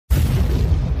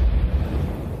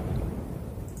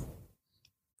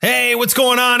Hey, what's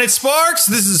going on? It's Sparks.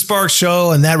 This is the Sparks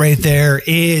Show, and that right there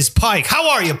is Pike.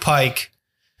 How are you, Pike?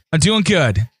 I'm doing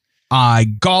good. I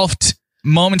golfed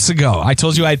moments ago. I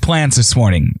told you I had plans this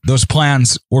morning. Those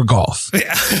plans were golf.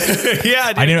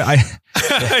 Yeah, I didn't.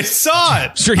 I saw it.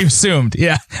 I'm sure you assumed.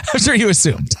 Yeah, I'm sure you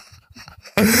assumed.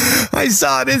 I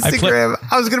saw it on Instagram.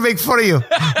 I was going to make fun of you.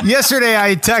 Yesterday,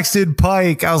 I texted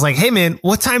Pike. I was like, hey, man,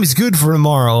 what time is good for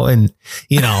tomorrow? And,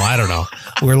 I don't know.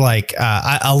 We're like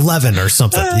 11 or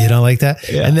something, like that.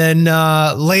 Yeah. And then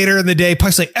later in the day,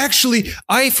 Pike's like, actually,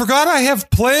 I forgot I have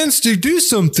plans to do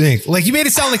something. Like, you made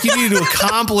it sound like you needed to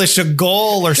accomplish a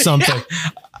goal or something. Yeah,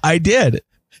 I did.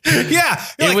 Yeah.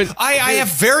 I have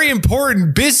very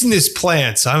important business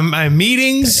plans. I'm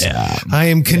meetings. Yeah. I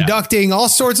am conducting all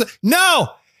sorts of. No,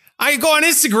 I go on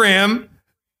Instagram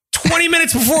 20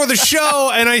 minutes before the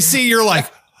show and I see you're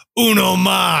like uno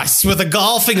mas with a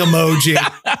golfing emoji.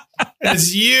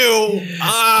 It's you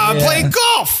playing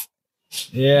golf.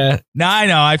 Yeah. No, I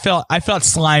know. I felt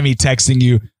slimy texting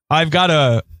you. I've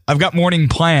got morning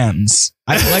plans.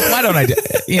 Why don't I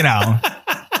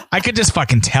I could just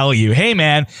fucking tell you, hey,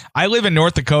 man, I live in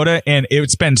North Dakota and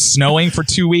it's been snowing for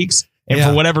 2 weeks. And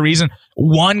for whatever reason,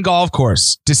 one golf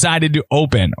course decided to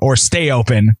open or stay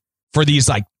open for these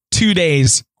 2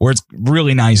 days where it's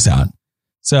really nice out.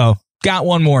 So got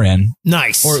one more in.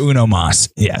 Nice. Or uno mas.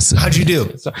 Yes. How'd you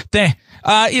do?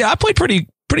 I played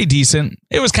pretty decent.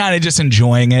 It was kind of just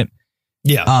enjoying it.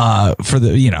 Yeah. For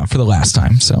the last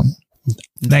time. So.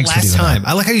 Thanks last time.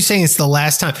 I like how you're saying it's the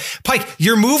last time. Pike,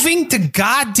 you're moving to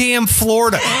goddamn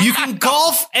Florida. You can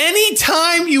golf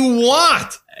anytime you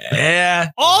want. Yeah.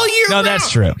 All year round. No,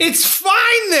 that's true. It's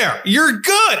fine there. You're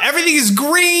good. Everything is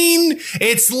green.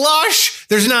 It's lush.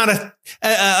 There's not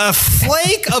a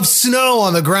flake of snow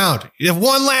on the ground. You have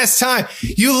one last time.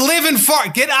 You live in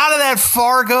Get out of that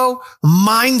Fargo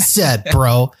mindset,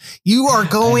 bro. You are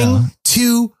going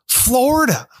to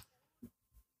Florida.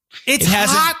 It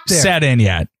hasn't set in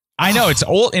yet. I know it's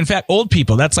old. In fact, old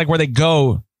people, that's where they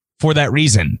go for that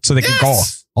reason. So they can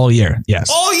golf all year.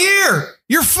 Yes. All year.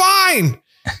 You're fine.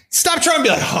 Stop trying to be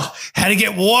like, had to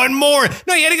get one more.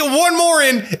 No, you had to get one more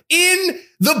in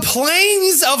the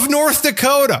plains of North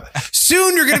Dakota.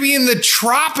 Soon you're going to be in the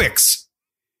tropics.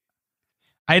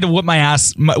 I had to whoop my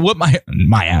ass,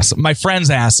 my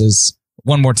friend's asses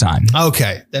one more time.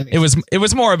 Okay. It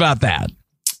was more about that.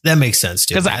 That makes sense,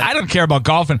 dude. Because I don't care about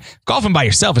golfing. Golfing by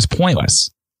yourself is pointless.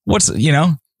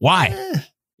 Why?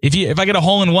 If I get a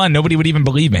hole in one, nobody would even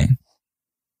believe me.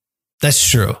 That's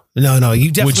true. No,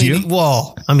 you definitely. Would you?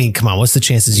 Well, I mean, come on. What's the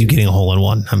chances you getting a hole in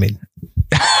one? I mean,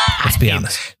 let's be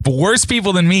honest. But worse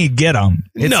people than me get them.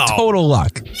 It's total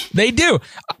luck. They do.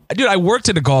 Dude, I worked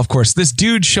at a golf course. This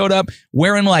dude showed up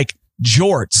wearing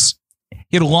jorts.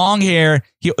 He had long hair.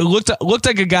 He looked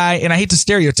like a guy, and I hate to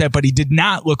stereotype, but he did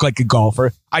not look like a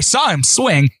golfer. I saw him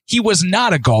swing. He was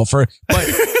not a golfer, but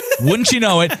wouldn't you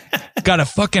know it, got a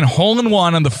fucking hole in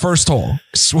one on the first hole.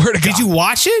 Swear to God. Did you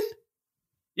watch it?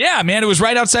 Yeah, man. It was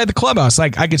right outside the clubhouse. I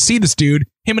could see this dude.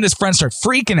 Him and his friends start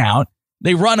freaking out.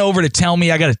 They run over to tell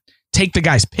me I got to take the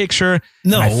guy's picture.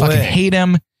 No way. I fucking hate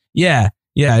him. Yeah.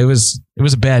 It was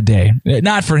a bad day.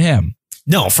 Not for him.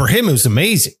 No, for him, it was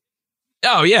amazing.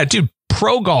 Oh, yeah, dude.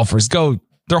 Pro golfers go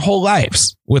their whole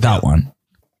lives without one.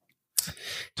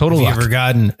 Total luck. Have you ever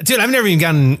gotten... Dude, I've never even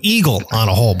gotten an eagle on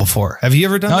a hole before. Have you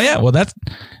ever done that? Oh, yeah.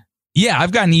 Well,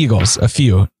 I've gotten eagles, a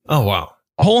few. Oh, wow.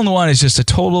 A hole in one is just a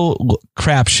total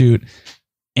crapshoot.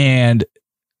 And,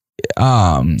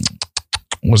 what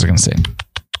was I going to say?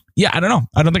 Yeah, I don't know.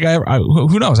 I don't think I ever...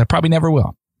 who knows? I probably never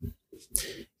will.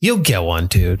 You'll get one,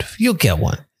 dude. You'll get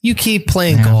one. You keep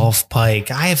playing golf, Pike.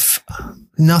 I have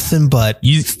nothing but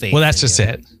faith. Well, that's just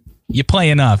it. You play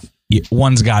enough,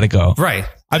 one's got to go. Right.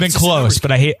 I've been close,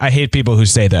 but I hate people who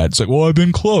say that. It's like, well, I've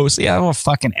been close. Yeah, well,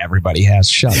 fucking everybody has.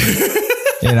 Shut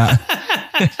up.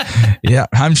 Yeah,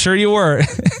 I'm sure you were.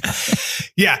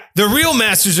 Yeah, the real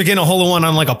masters are getting a hole in one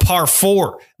on a par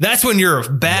 4. That's when you're a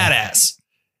badass.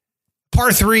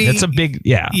 Par 3. That's a big,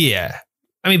 yeah. Yeah.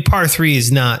 I mean, par 3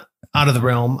 is not out of the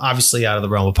realm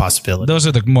of possibility. Those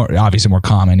are the more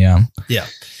common, yeah. Yeah.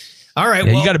 All right.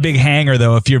 Yeah, well, you got a big hanger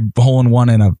though if you're hole in one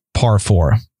in a par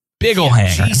 4. Big old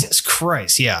hanger. Jesus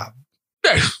Christ, yeah.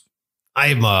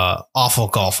 I'm a awful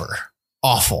golfer.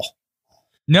 Awful.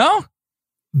 No?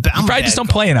 You probably just don't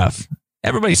play enough.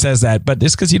 Everybody says that, but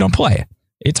it's because you don't play.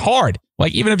 It's hard.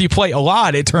 Even if you play a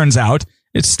lot, it turns out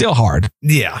it's still hard.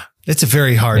 Yeah. It's a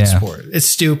very hard sport. It's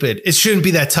stupid. It shouldn't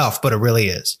be that tough, but it really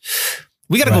is.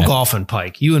 We got to go golfing,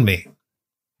 Pike. You and me.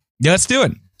 Yeah, let's do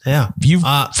it. Yeah. You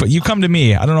come to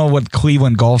me. I don't know what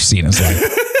Cleveland golf scene is like.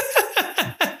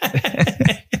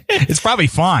 It's probably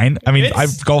fine. I mean, I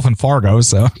golf in Fargo,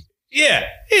 so. Yeah,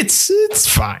 it's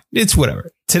fine. It's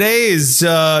whatever. Today is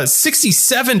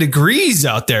 67 degrees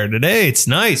out there today. It's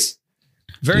nice.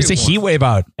 It's a heat wave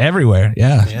out everywhere.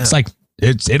 Yeah. It's like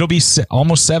it'll be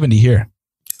almost 70 here.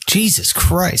 Jesus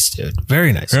Christ, dude.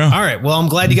 Very nice. Yeah. All right. Well, I'm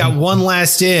glad you got one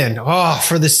last in.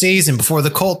 For the season before the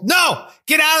cold. No,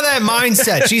 get out of that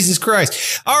mindset. Jesus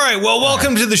Christ. All right. Well,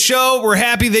 welcome to the show. We're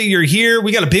happy that you're here.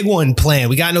 We got a big one planned.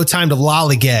 We got no time to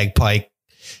lollygag, Pike,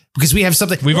 because we have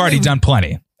something. We've already done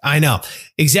plenty. I know.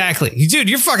 Exactly. Dude,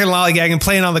 you're fucking lollygagging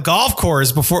playing on the golf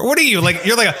course before. What are you like?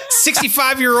 You're like a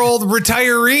 65-year-old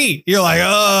retiree. You're like,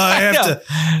 I have to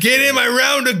get in my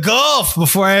round of golf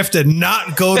before I have to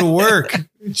not go to work.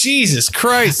 Jesus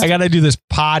Christ. I got to do this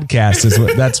podcast.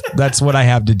 That's what I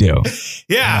have to do.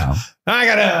 Yeah. I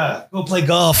got to go play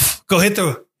golf. Go hit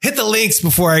the links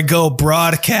before I go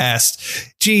broadcast.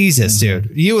 Jesus,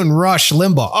 dude. You and Rush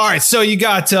Limbaugh. All right. So you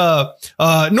got,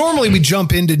 normally we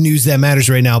jump into news that matters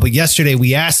right now, but yesterday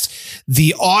we asked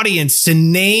the audience to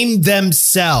name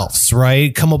themselves,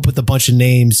 right? Come up with a bunch of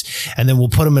names and then we'll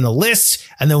put them in a list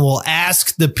and then we'll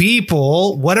ask the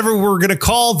people, whatever we're going to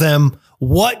call them,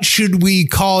 what should we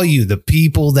call you? The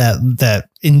people that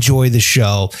enjoy the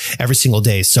show every single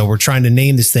day. So we're trying to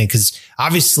name this thing because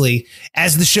obviously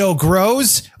as the show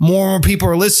grows, more and more people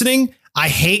are listening. I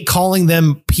hate calling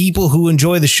them people who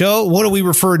enjoy the show. What do we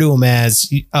refer to them as?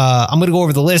 I'm going to go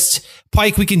over the list.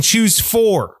 Pike, we can choose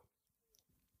 4.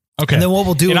 Okay. And then what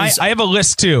we'll do is I have a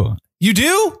list too. You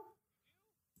do?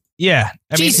 Yeah.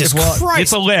 Jesus Christ.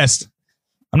 It's a list.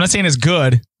 I'm not saying it's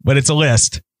good, but it's a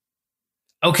list.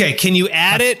 Okay, can you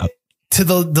add it to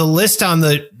the list on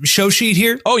the show sheet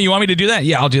here? Oh, you want me to do that?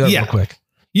 Yeah, I'll do that real quick.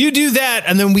 You do that,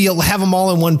 and then we'll have them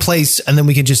all in one place, and then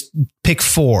we can just pick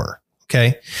 4,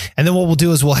 okay? And then what we'll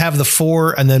do is we'll have the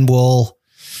 4, and then we'll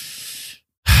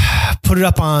put it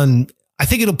up on, I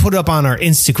think it'll put it up on our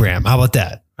Instagram. How about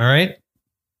that? All right?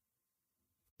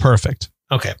 Perfect.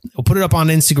 Okay, we'll put it up on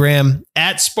Instagram,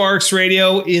 at Sparks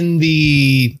Radio in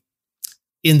the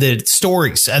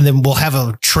stories, and then we'll have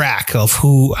a track of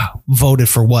who voted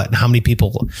for what and how many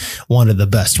people wanted the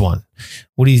best one.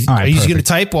 What do you? Are you just going to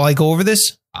type while I go over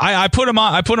this? I put them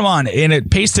on, and it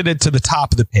pasted it to the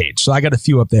top of the page. So I got a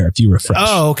few up there if you refresh.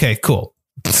 Oh, okay, cool.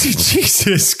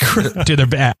 Jesus Christ, dude, they're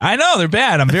bad. I know they're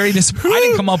bad. I'm very disappointed. I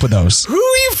didn't come up with those. Who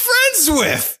are you friends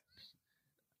with?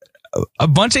 A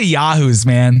bunch of yahoos,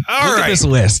 man. All Look right. at this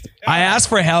list. I asked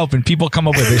for help, and people come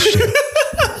up with this shit.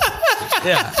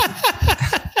 Yeah.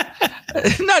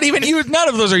 Not even used. None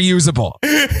of those are usable.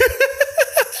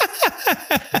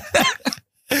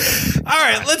 All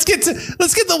right, let's get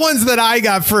the ones that I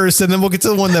got first, and then we'll get to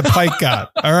the one that Pike got.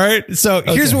 All right. So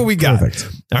here's what we got. Perfect.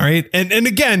 All right. And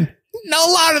again, a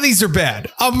lot of these are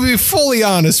bad. I'll be fully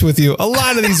honest with you. A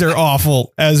lot of these are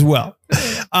awful as well.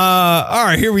 All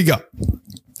right, here we go.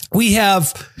 We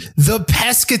have the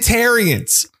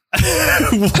pescatarians.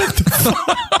 What the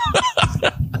fuck?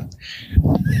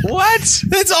 What?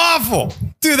 That's awful.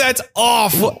 Dude, that's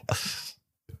awful.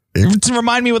 To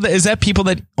remind me, is that people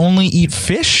that only eat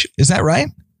fish? Is that right?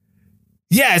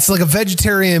 Yeah, it's like a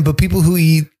vegetarian, but people who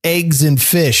eat eggs and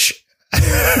fish.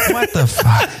 What the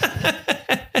fuck?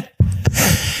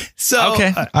 So,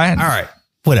 okay. All right.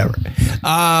 Whatever.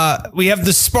 We have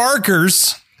the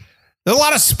Sparkers. There's a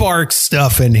lot of Spark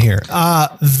stuff in here.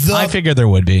 I figured there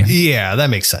would be. Yeah, that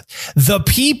makes sense. The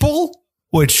People,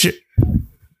 which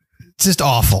just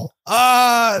awful.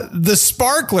 The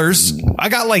Sparklers. I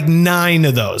got like 9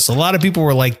 of those. A lot of people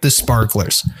were like the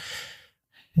Sparklers.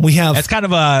 We have that's kind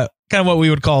of what we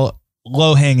would call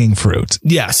low hanging fruit.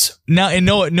 Yes. Now, and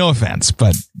no offense,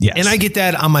 but yes. And I get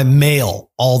that on my mail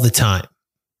all the time.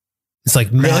 It's like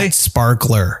really? Matt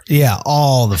Sparkler. Yeah,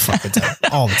 all the fucking time.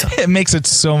 All the time. It makes it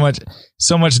so much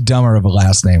dumber of a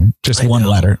last name. Just one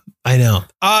letter. I know.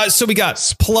 So we got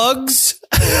Plugs,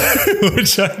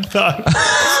 which I thought.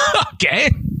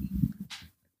 Okay.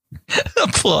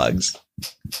 Plugs.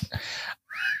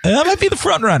 That might be the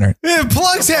front runner. Yeah,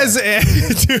 Plugs has,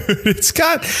 dude, it's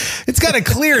got a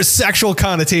clear sexual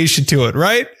connotation to it,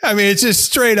 right? I mean, it's just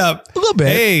straight up. A little bit.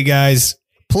 Hey guys.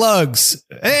 Plugs.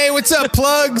 Hey, what's up,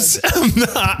 Plugs?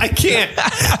 I can't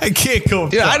go.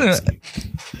 Dude, I don't know.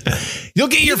 You'll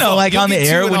get your phone like on the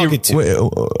air when you're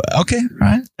okay.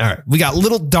 All right. We got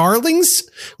Little Darlings,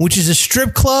 which is a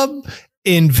strip club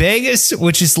in Vegas,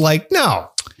 which is like, no,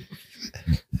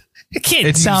 I can't.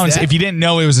 It sounds, if you didn't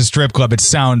know it was a strip club, it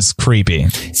sounds creepy.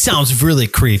 It sounds really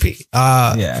creepy.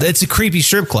 It's a creepy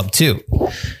strip club too.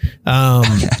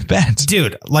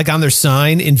 Dude, like on their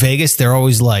sign in Vegas, they're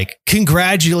always like,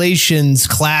 congratulations,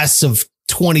 class of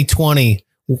 2020.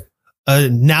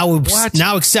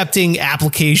 now accepting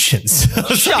applications.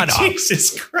 Shut up.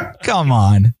 Jesus Christ. Come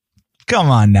on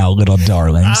now, little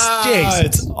darlings.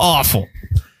 It's awful.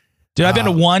 Dude, I've been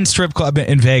to one strip club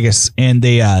in Vegas, and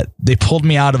they pulled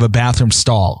me out of a bathroom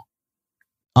stall,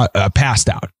 passed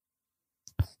out.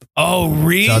 Oh,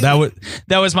 really? So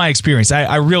that was my experience.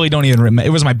 I really don't even remember.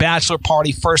 It was my bachelor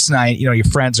party, first night. You know, your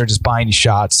friends are just buying you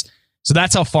shots. So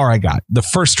that's how far I got. The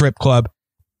first strip club,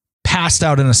 passed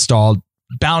out in a stall.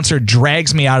 Bouncer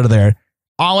drags me out of there.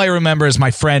 All I remember is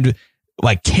my friend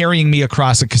like carrying me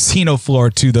across a casino floor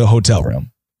to the hotel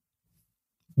room.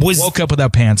 Woke up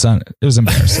without pants on. It was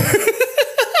embarrassing.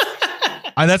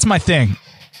 That's my thing.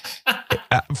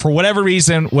 For whatever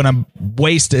reason, when I'm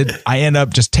wasted, I end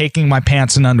up just taking my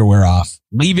pants and underwear off,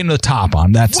 leaving the top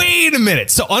on. Wait a minute.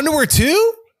 So underwear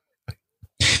too?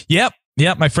 Yep.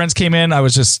 My friends came in. I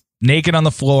was just naked on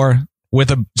the floor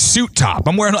with a suit top.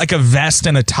 I'm wearing like a vest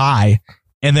and a tie,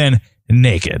 and then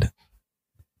naked.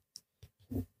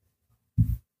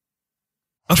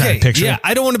 Okay. Yeah.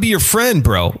 I don't want to be your friend,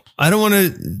 bro. I don't want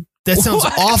to. That sounds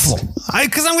awful.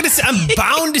 Because I'm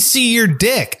bound to see your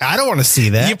dick. I don't want to see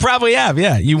that. You probably have.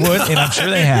 Yeah, you would. And I'm sure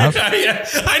they have. Yeah,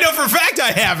 I know for a fact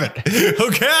I haven't.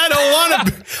 Okay. I don't want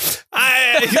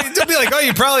to. Don't be like, oh,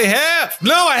 you probably have.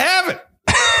 No, I haven't.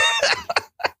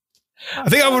 I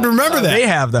think I would remember that. They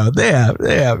have, though. They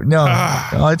have. No,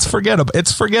 it's forgettable.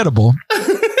 It's forgettable.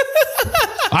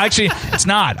 Actually, it's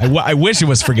not. I wish it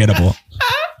was forgettable.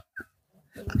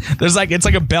 It's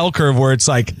like a bell curve where it's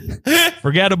like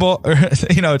forgettable, or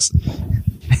it's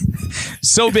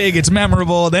so big it's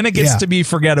memorable, then it gets to be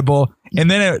forgettable,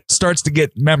 and then it starts to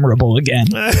get memorable again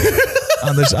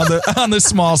on the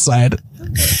small side.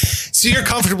 So you're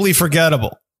comfortably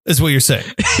forgettable, is what you're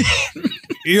saying.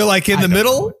 You're like in the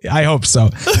middle? I hope so.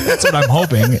 That's what I'm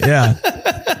hoping. Yeah.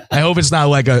 I hope it's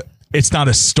not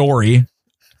a story,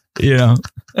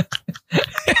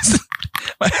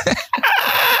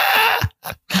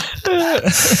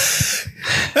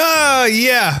 Oh,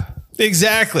 yeah,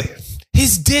 exactly.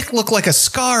 His dick looked like a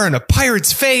scar on a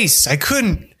pirate's face. I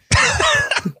could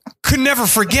never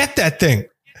forget that thing.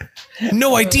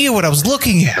 No idea what I was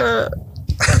looking at.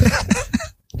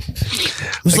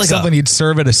 It was like something you'd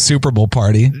serve at a Super Bowl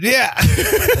party. Yeah.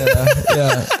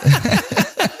 Yeah.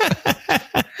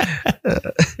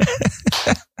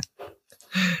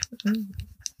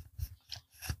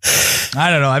 I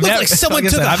don't know. I've never, like someone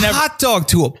took a hot dog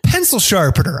to a pencil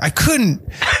sharpener. I couldn't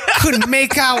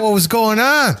make out what was going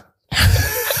on.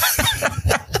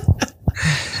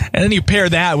 And then you pair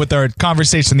that with our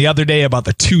conversation the other day about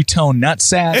the two-tone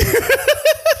nutsack.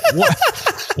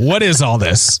 What is all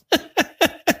this?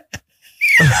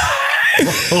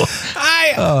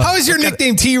 How is your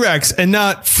nickname T-Rex and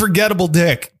not Forgettable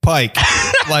Dick Pike?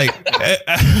 Like, I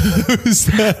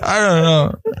don't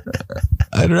know.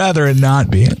 I'd rather it not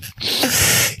be.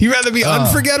 You'd rather be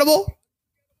unforgettable?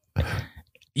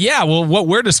 Yeah, well, what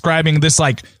we're describing, this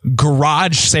like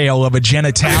garage sale of a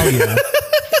genitalia,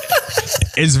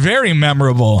 is very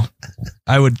memorable,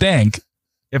 I would think.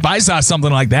 If I saw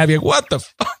something like that, I'd be like, what the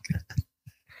fuck?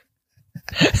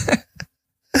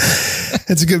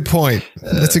 That's a good point.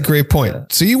 That's a great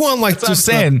point. So you want like just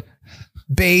a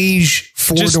beige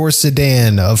four-door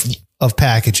sedan of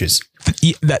packages.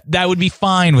 That would be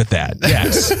fine with that.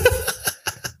 Yes.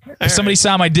 If somebody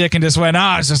saw my dick and just went,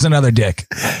 it's just another dick.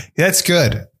 That's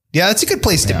good. Yeah, that's a good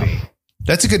place to be.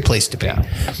 That's a good place to be.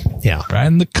 Yeah. Right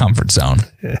in the comfort zone.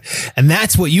 And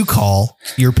that's what you call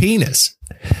your penis.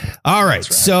 All right.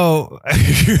 So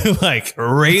you're like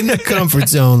right in the comfort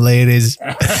zone, ladies.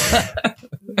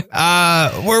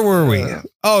 Where were we?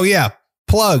 Oh, yeah.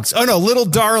 Plugs. Oh, no. Little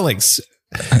Darlings.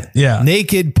 Yeah.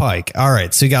 Naked Pike. All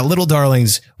right. So you got Little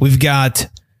Darlings. We've got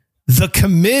The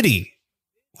Committee.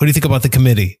 What do you think about The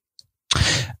Committee?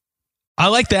 I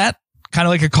like that. Kind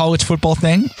of like a college football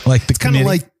thing. Like the kind of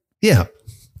like, yeah.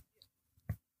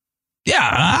 Yeah.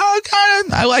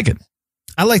 I like it.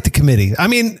 I like The Committee. I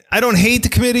mean, I don't hate The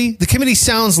Committee. The Committee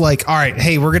sounds like, all right,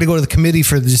 hey, we're going to go to the committee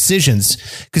for the decisions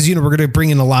because, we're going to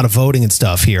bring in a lot of voting and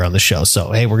stuff here on the show.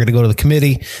 So, hey, we're going to go to the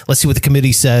committee. Let's see what the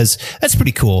committee says. That's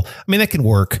pretty cool. I mean, that can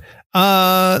work.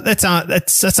 That's on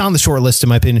the short list, in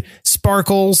my opinion.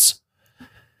 Sparkles,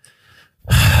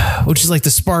 which is like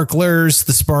the sparklers,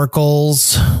 the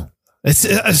sparkles. It's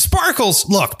Sparkles.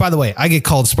 Look, by the way, I get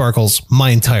called Sparkles my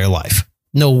entire life.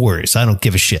 No worries. I don't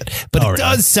give a shit. But it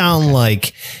does sound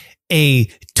like a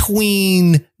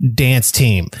tween dance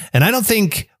team. And I don't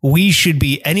think we should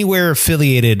be anywhere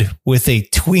affiliated with a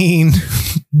tween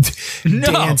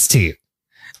dance team.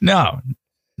 No.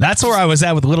 That's where I was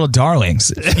at with Little Darlings.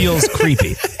 It feels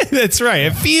creepy. That's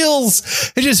right.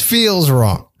 It just feels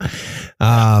wrong.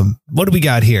 What do we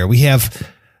got here? We have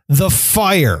The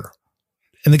Fire.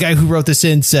 And the guy who wrote this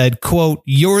in said, quote,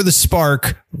 "You're the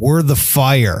spark, we're the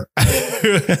fire."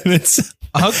 It's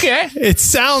okay. It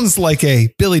sounds like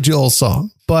a Billy Joel song,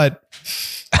 but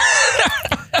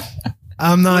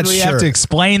I'm not sure. We have to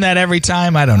explain that every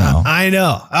time. I don't know. I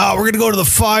know. Oh, we're going to go to the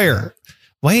fire.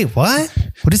 Wait, what?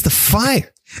 What is the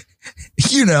fire?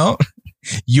 You know,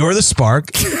 you're the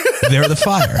spark, they're the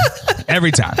fire.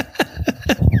 Every time.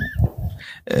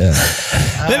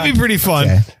 That'd be pretty fun.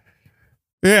 Okay.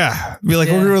 Yeah. Be like,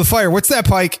 we're going to the fire. What's that,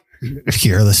 Pike?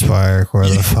 You're the spark, we're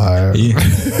the fire.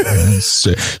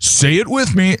 Say it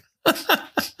with me.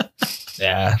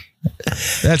 Yeah.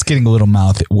 That's getting a little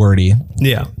mouth wordy.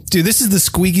 Yeah. Dude, this is the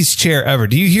squeakiest chair ever.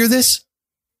 Do you hear this?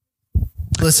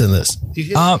 Listen to this. Do you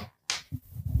hear this?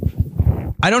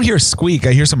 I don't hear squeak.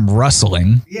 I hear some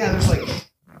rustling. Yeah, there's like...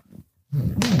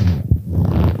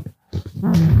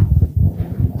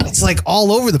 It's like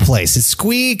all over the place. It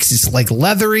squeaks. It's like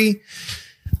leathery.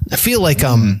 I feel like,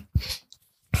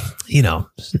 you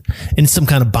know, in some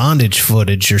kind of bondage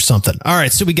footage or something. All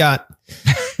right. So we got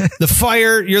the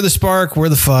fire. You're the spark. We're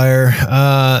the fire.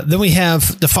 Then we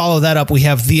have, to follow that up, we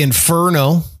have the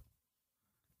Inferno.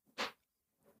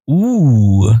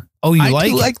 Ooh. Oh, you I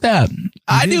like do like that.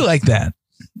 I do like that.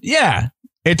 Yeah.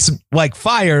 It's like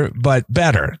fire, but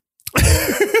better.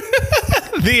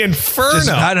 The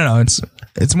Inferno. I don't know.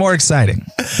 It's more exciting.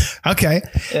 Okay.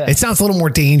 Yeah. It sounds a little more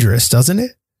dangerous, doesn't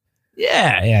it?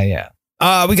 Yeah.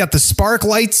 We got the spark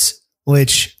lights,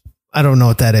 which I don't know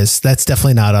what that is. That's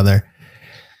definitely not on there.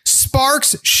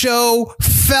 Sparks Show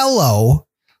Fellow.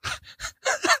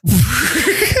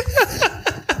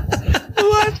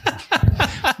 What?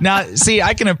 Now, see,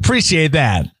 I can appreciate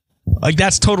that. Like,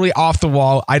 that's totally off the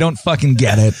wall. I don't fucking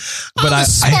get it, but I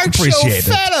appreciate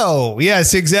it. Fellow.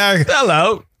 Yes, exactly.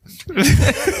 Fellow.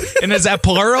 And is that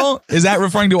plural? Is that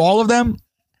referring to all of them?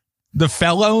 The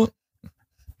fellow?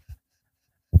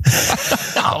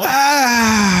 All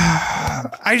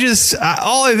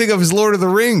I think of is Lord of the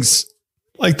Rings,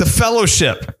 like the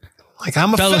Fellowship. Like,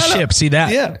 I'm a Fellowship. fellow. See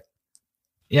that?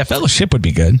 Yeah. Fellowship would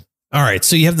be good. All right.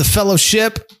 So you have the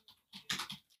Fellowship,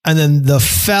 and then the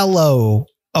fellow.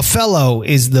 A fellow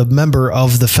is the member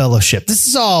of the Fellowship. This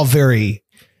is all very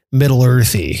Middle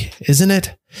Earthy, isn't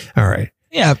it? All right.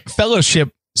 Yeah.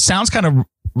 Fellowship sounds kind of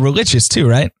religious too,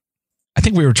 right? I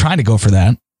think we were trying to go for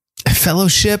that.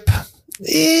 Fellowship.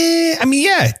 I mean,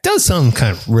 yeah, it does sound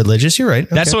kind of religious. You're right.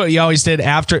 Okay. That's what you always did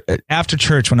after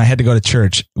church. When I had to go to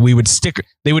church,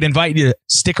 they would invite you to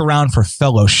stick around for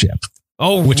fellowship.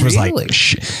 Oh, which was like,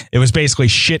 it was basically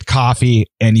shit coffee.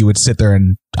 And you would sit there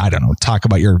and, I don't know, talk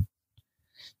about your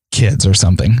kids or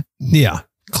something. Yeah.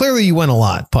 Clearly you went a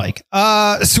lot, Pike.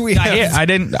 So we have... I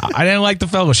didn't like the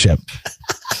Fellowship.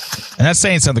 And that's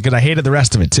saying something because I hated the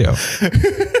rest of it too.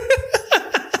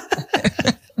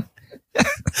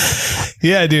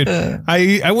 Yeah, dude.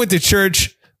 I went to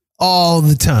church all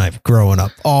the time growing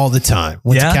up, all the time.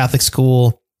 Went to Catholic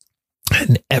school,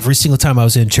 and every single time I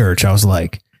was in church, I was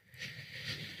like,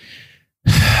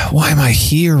 why am I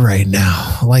here right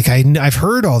now? Like, I've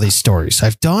heard all these stories.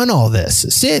 I've done all this.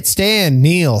 Sit, stand,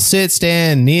 kneel,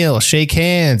 shake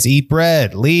hands, eat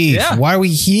bread, leave. Yeah. Why are we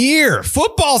here?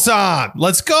 Football's on.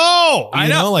 Let's go. I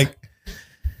know. Like,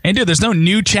 and dude, there's no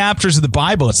new chapters of the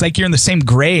Bible. It's like you're in the same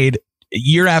grade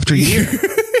year after year.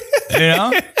 You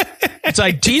know? It's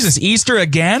like, Jesus, Easter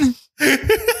again?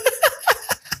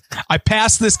 I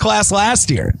passed this class last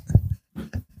year.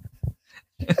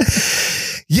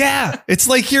 Yeah, it's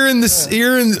like you're in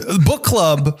book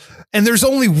club and there's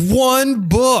only one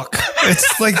book.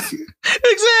 It's like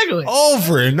exactly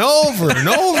over and over and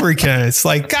over again. It's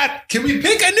like, God, can we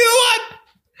pick a new one?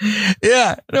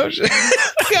 Yeah. No,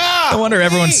 God, I wonder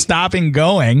everyone's stopping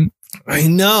going. I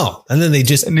know. And then they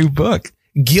just a new book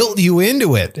guilt you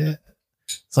into it.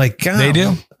 It's like, God, they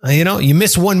do. You know, you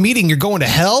miss one meeting, you're going to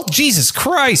hell. Jesus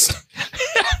Christ.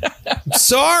 I'm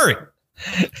sorry.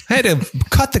 I had to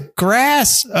cut the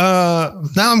grass. Now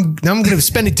I'm going to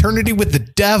spend eternity with the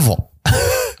devil.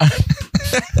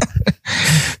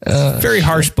 Very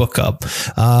harsh book up.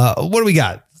 What do we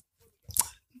got?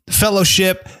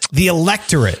 Fellowship, the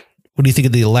electorate. What do you think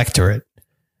of the electorate?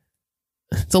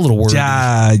 It's a little wordy.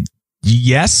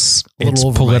 Yes, it's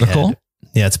political.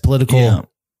 Yeah, it's political. Yeah.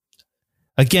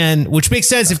 Again, which makes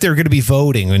sense if they're going to be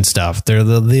voting and stuff. They're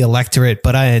the electorate,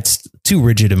 but it's too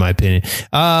rigid in my opinion.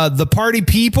 The party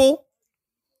people.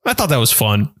 I thought that was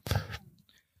fun.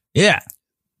 Yeah.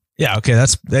 Yeah. Okay.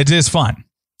 It is fun.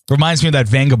 Reminds me of that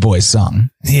Venga Boys song.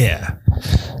 Yeah.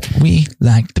 We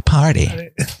like to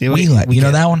party. We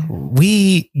know that one?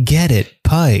 We get it,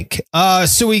 Pike.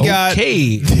 So we got...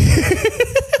 Okay.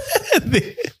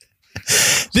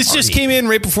 This just came in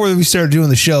right before we started doing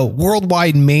the show.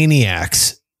 Worldwide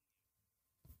Maniacs.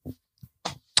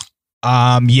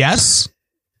 Yes.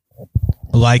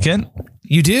 I like it.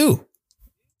 You do.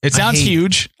 It sounds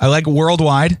huge. I like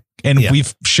worldwide. And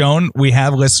we've shown we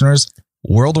have listeners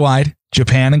worldwide,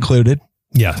 Japan included.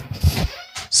 Yeah.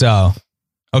 So,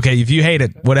 okay, if you hate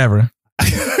it, whatever.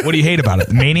 What do you hate about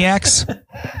it? Maniacs?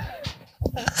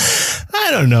 I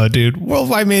don't know, dude.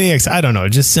 Worldwide Maniacs. I don't know.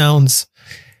 It just sounds...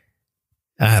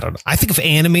 I don't know. I think of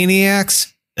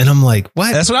Animaniacs and I'm like,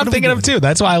 what? That's what I'm thinking of too.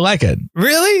 That's why I like it.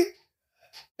 Really?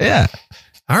 Yeah.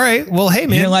 All right. Well, hey,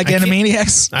 man. You didn't like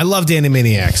Animaniacs? I loved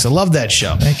Animaniacs. I love that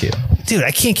show. Thank you. Dude,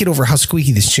 I can't get over how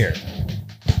squeaky this chair.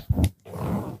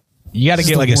 You got to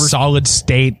get like a solid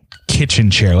state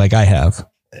kitchen chair like I have.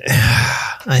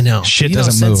 I know. Shit you know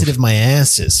doesn't how move. sensitive my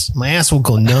ass is. My ass will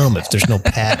go numb if there's no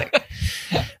padding.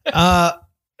 All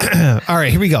right,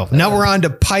 here we go. Now we're on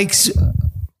to Pike's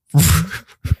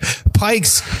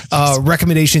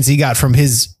recommendations he got from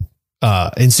his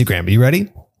Instagram. Are you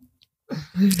ready?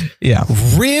 Yeah.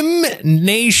 Rim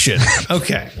Nation.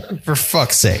 Okay. For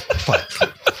fuck's sake. Pike.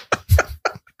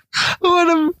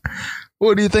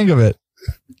 What do you think of it?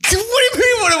 What do you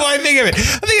mean? What do I think of it?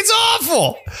 I think it's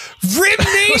awful. Rim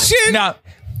Nation.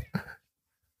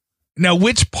 Now,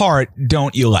 which part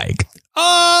don't you like?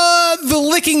 The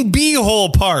licking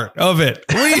beehole part of it.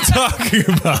 What are you talking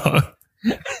about?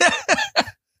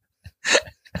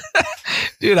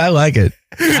 Dude, I like it.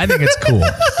 I think it's cool.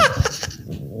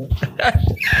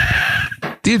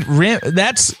 Dude,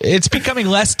 it's becoming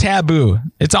less taboo.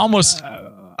 It's almost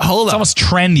almost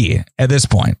trendy at this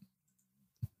point.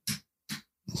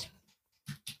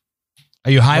 Are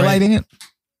you highlighting it?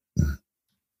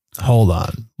 Hold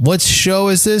on. What show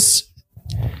is this?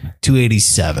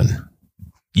 287.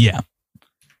 Yeah.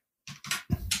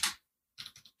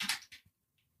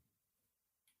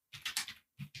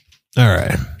 All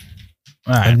right.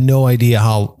 I have no idea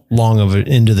how long of it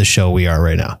into the show we are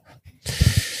right now.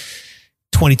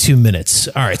 22 minutes.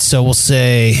 All right. So we'll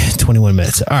say 21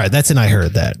 minutes. All right. That's an I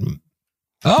heard that.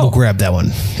 Oh. We'll grab that one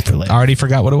for later. I already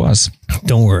forgot what it was.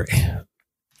 Don't worry.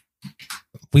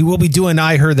 We will be doing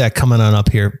I heard that coming on up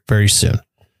here very soon.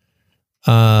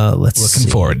 Looking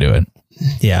forward to it.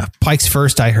 Yeah. Pike's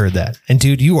first. I heard that. And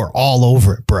dude, you are all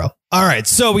over it, bro. All right.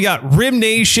 So we got Rim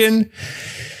Nation.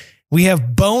 We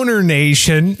have Boner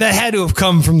Nation. That had to have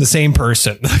come from the same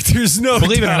person. Like, there's no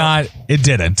Believe doubt. it or not, it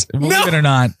didn't. Believe it or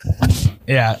not.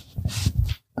 Yeah.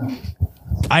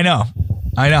 I know.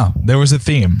 There was a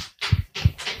theme.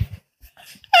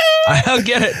 I don't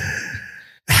get it.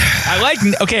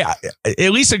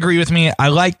 At least agree with me. I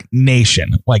like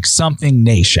Nation, like something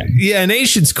Nation. Yeah,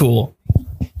 Nation's cool.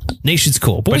 Nation's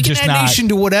cool. But we can add Nation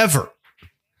to whatever.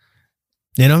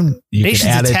 You know, you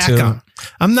Nation's can add attack it to on.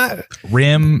 I'm not...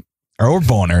 Rim or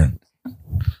Boner.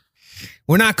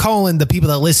 We're not calling the people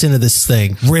that listen to this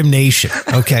thing Rim Nation.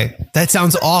 Okay. That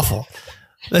sounds awful.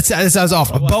 That sounds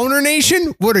awful. A Boner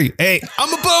Nation? What are you? Hey,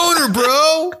 I'm a boner,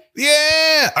 bro.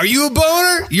 Yeah. Are you a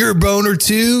boner? You're a boner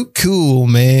too? Cool,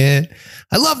 man.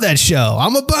 I love that show.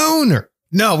 I'm a boner.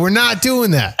 No, we're not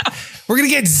doing that. We're going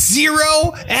to get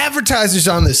 0 advertisers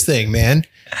on this thing, man.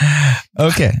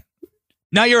 Okay.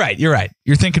 No, you're right.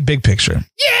 You're thinking big picture.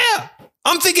 Yeah.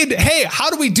 I'm thinking, hey,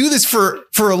 how do we do this for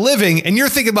a living? And you're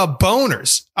thinking about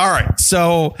boners. All right.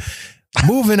 So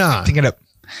moving on. Thinking up.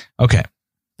 Okay.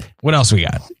 What else we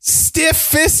got? Stiff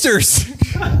fisters.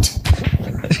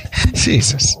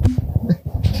 Jesus.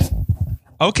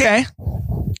 Okay.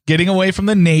 Getting away from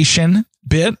the Nation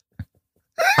bit.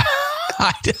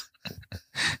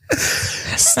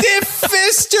 Stiff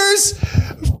fisters.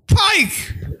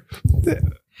 Pike.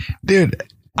 Dude,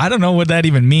 I don't know what that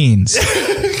even means.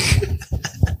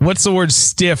 What's the word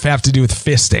stiff have to do with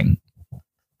fisting?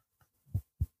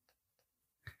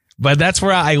 But that's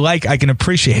where I can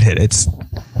appreciate it. It's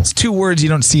two words you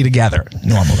don't see together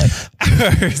normally.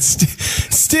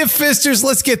 Stiff fisters.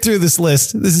 Let's get through this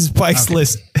list. This is Pike's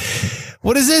list.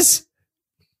 What is this?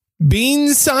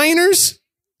 Bean signers?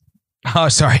 Oh,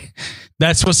 sorry.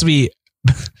 That's supposed to be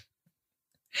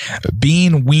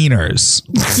bean wieners.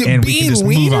 And we can just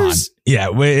move on. Yeah,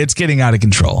 it's getting out of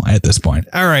control at this point.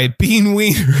 All right, bean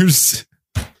wieners.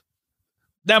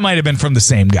 That might have been from the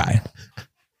same guy.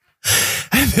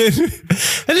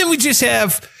 And then we just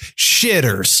have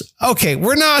shitters. Okay,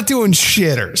 we're not doing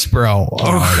shitters, bro.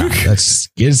 Oh, no, it's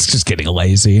just getting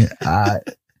lazy.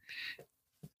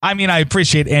 I mean, I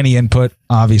appreciate any input,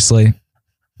 obviously.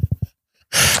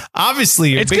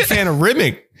 Obviously, you're a big fan of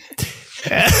rimming.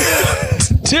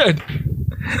 Dude,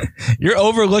 you're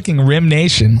overlooking Rim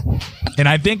Nation. And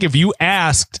I think if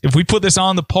we put this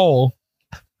on the poll,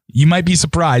 you might be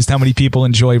surprised how many people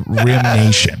enjoy Rim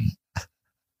Nation.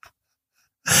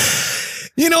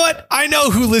 You know what? I know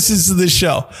who listens to this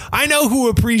show. I know who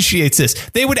appreciates this.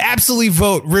 They would absolutely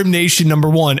vote Rim Nation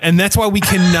 #1, and that's why we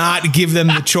cannot give them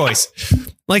the choice.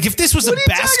 Like, if this was a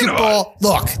basketball...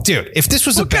 Look, dude, if this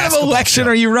was a basketball... What kind of election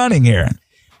are you running here?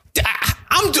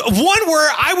 I'm one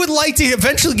where I would like to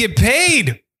eventually get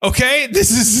paid. Okay? This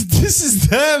is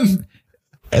them.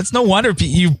 It's no wonder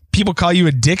people call you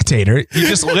a dictator. You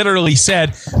just literally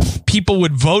said people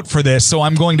would vote for this, so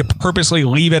I'm going to purposely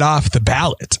leave it off the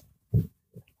ballot.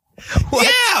 What?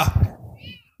 Yeah.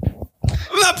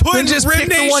 I'm not putting just Rim pick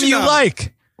Nation the one you up.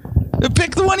 like.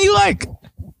 Pick the one you like.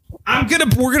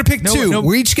 We're gonna pick two.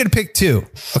 We're each gonna pick two.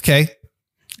 Okay.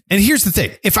 And here's the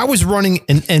thing: if I was running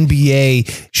an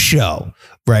NBA show,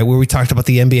 right, where we talked about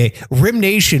the NBA, Rim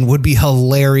Nation would be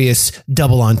hilarious.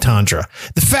 Double entendre.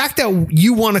 The fact that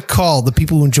you want to call the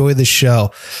people who enjoy this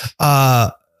show,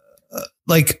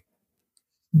 like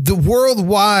the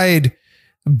worldwide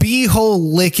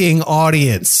beehole licking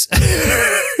audience.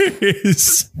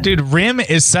 Dude, rim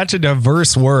is such a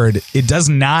diverse word. It does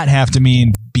not have to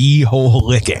mean beehole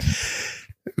licking.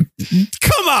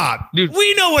 Come on, dude.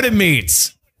 We know what it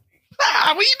means.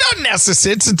 We don't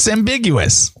necessarily. It's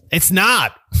ambiguous. It's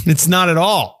not. It's not at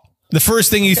all. The first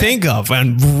thing you think of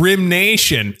on Rim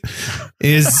Nation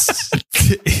is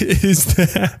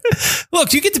that.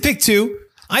 Look, you get to pick two.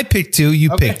 I pick two. You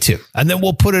pick two. And then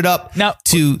we'll put it up now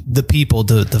to the people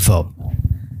to vote.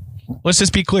 Let's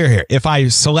just be clear here. If I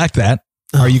select that,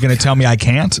 are you going to tell me I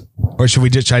can't? Or should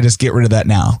I just get rid of that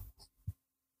now?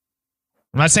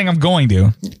 I'm not saying I'm going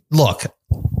to. Look,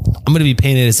 I'm going to be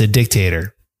painted as a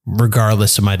dictator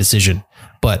regardless of my decision.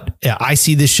 But yeah, I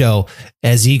see this show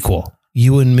as equal,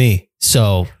 you and me.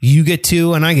 So you get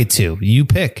two and I get two. You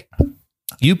pick.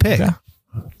 Okay.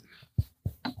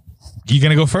 You going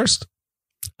to go first?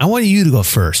 I want you to go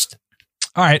first.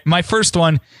 All right. My first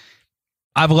one,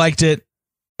 I've liked it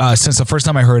since the first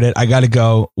time I heard it. I got to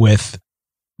go with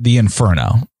The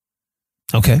Inferno.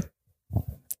 Okay.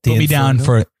 Put me down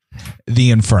for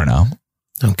The Inferno.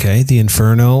 Okay. The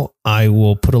Inferno. I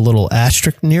will put a little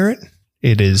asterisk near it.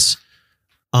 It is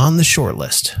on the short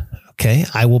list. Okay.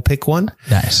 I will pick one.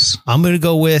 Nice. I'm going to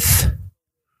go with...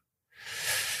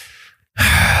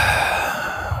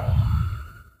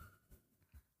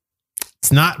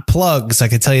 It's not Plugs, I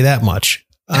can tell you that much.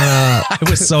 I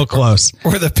was so close.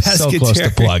 Or the Pescatarians. So close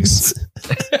to Plugs.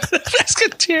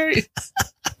 Pescatarians.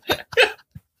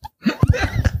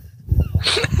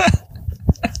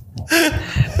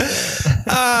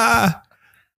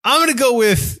 I'm going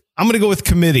to go with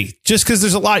Committee, just because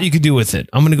there's a lot you could do with it.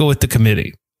 I'm going to go with the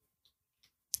Committee,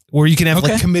 where you can have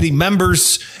like committee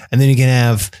members, and then you can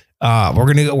have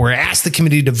we're asked the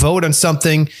committee to vote on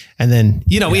something, and then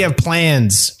we have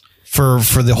plans for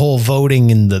the whole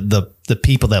voting and the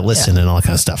people that listen and all that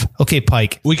kind of stuff. Okay,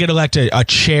 Pike. We could elect a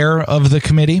chair of the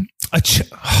committee.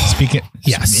 Speaking.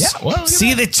 Yes. Yeah, well,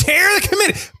 see the chair of the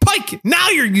committee. Pike, now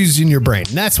you're using your brain.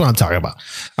 That's what I'm talking about.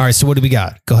 All right, so what do we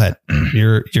got? Go ahead.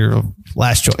 Your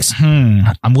last choice.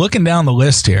 I'm looking down the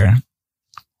list here.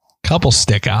 Couple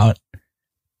stick out.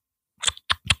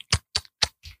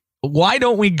 Why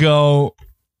don't we go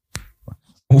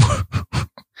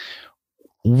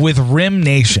with Rim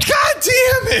Nation? God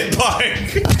damn it,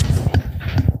 Pike.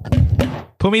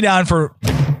 Put me down for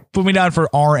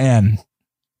RN.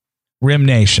 Rim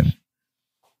Nation.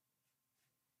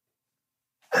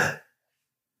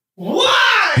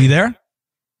 Why? You there?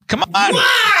 Come on.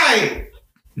 Why?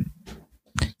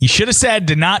 You should have said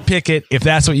to not pick it if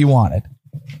that's what you wanted.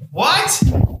 What?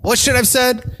 What should I have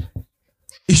said?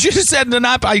 You should have said to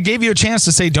not. I gave you a chance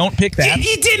to say don't pick that.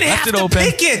 You didn't have to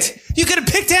pick it. You could have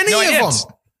picked any of them.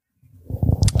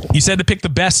 You said to pick the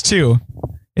best two,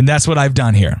 and that's what I've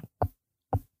done here.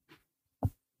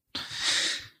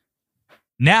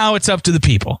 Now it's up to the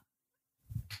people.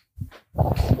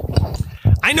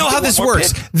 I know how this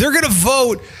works. They're going to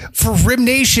vote for Rim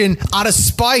Nation out of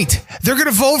spite. They're going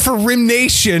to vote for Rim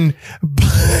Nation.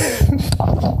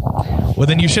 Well,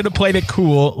 then you should have played it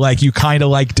cool, like you kind of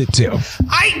liked it too.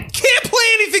 I can't play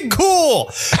anything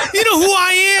cool. You know who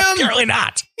I am? Apparently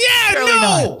not. Yeah, Apparently no.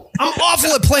 not. I'm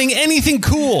awful at playing anything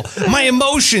cool. My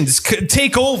emotions could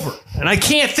take over, and I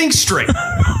can't think straight.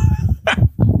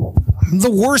 I'm the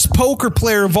worst poker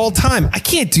player of all time. I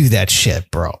can't do that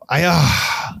shit, bro.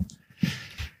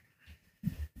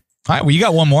 All right, well, you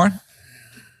got one more.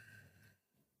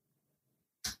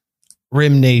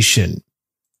 Rim Nation.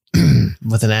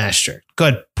 with an asterisk.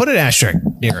 Good. Put an asterisk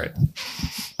near it.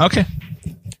 Okay.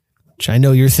 Which I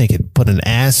know you're thinking, put an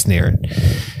ass near it.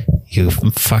 You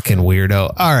fucking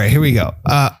weirdo. All right, here we go.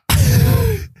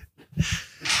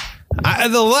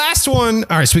 The last one.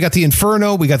 All right, so we got the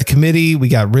Inferno, we got the Committee, we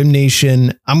got Rim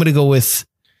Nation. I'm going to go with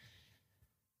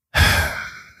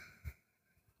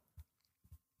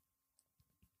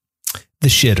the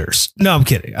Shitters. No, I'm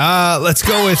kidding. Let's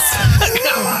go with.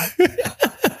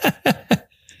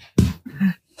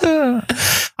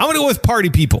 I'm going to go with Party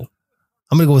People.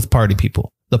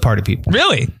 The Party People.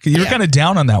 Really? You were kind of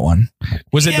down on that one.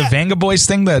 Was it the Vanga Boys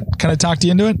thing that kind of talked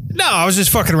you into it? No, I was just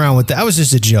fucking around with that. That was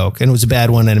just a joke, and it was a bad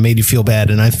one, and it made you feel bad,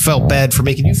 and I felt bad for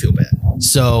making you feel bad.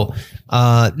 So,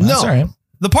 no, right.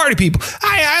 The Party People.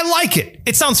 I like it.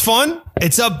 It sounds fun.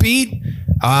 It's upbeat.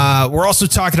 We're also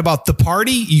talking about the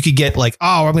party. You could get like,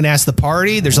 oh, I'm going to ask the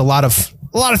party. There's a lot of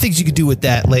things you could do with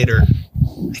that later.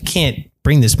 I can't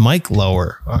bring this mic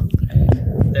lower.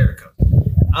 There it goes.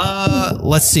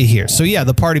 Let's see here. So yeah,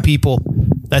 the Party People,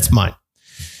 that's mine.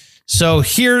 So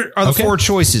here are the four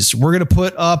choices we're going to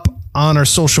put up on our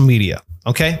social media.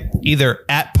 Okay. Either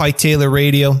at Pike Taylor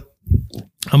Radio.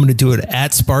 I'm going to do it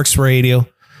at Sparks Radio.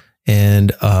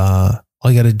 And, all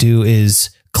you got to do is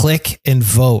click and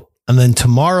vote. And then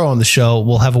tomorrow on the show,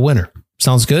 we'll have a winner.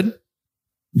 Sounds good?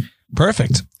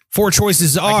 Perfect. Four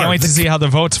choices are. I can't wait to see how the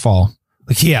votes fall.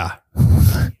 Yeah.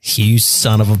 You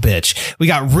son of a bitch. We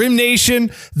got Rim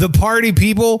Nation, the Party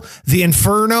People, the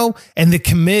Inferno, and the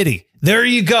Committee. There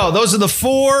you go. Those are the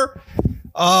four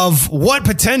of what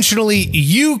potentially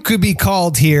you could be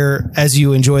called here as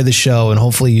you enjoy the show, and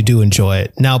hopefully you do enjoy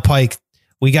it. Now, Pike,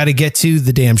 we got to get to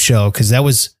the damn show because that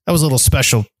was a little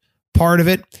special part of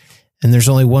it, and there's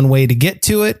only one way to get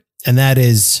to it, and that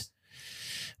is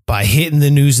by hitting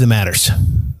the news that matters.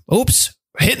 Oops.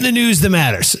 Hitting the news that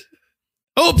matters.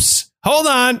 Oops. Hold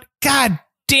on. God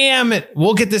damn it.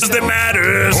 We'll get this. That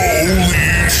matters.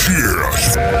 Holy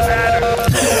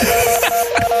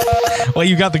shit. Well,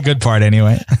 you got the good part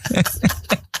anyway.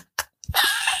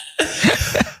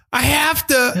 I have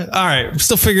to. All right. I'm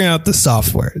still figuring out the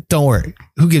software. Don't worry.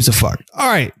 Who gives a fuck? All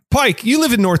right. Pike, you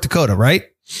live in North Dakota, right?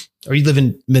 Or you live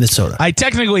in Minnesota? I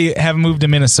technically have moved to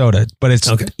Minnesota, but it's,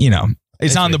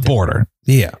 it's on the border.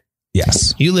 Yeah.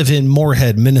 Yes. You live in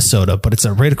Moorhead, Minnesota, but it's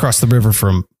right across the river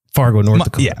from Fargo, North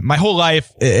Dakota. Yeah. My whole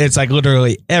life, it's like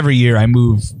literally every year I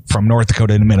move from North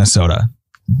Dakota to Minnesota,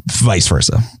 vice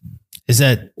versa. Is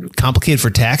that complicated for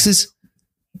taxes?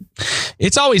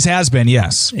 It's always has been,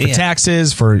 yes. For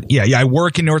taxes, I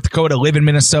work in North Dakota, live in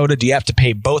Minnesota. Do you have to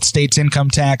pay both states' income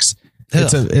tax?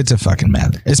 It's a fucking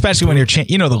mess. Especially when you're,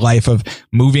 the life of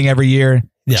moving every year,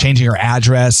 changing your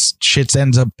address, shit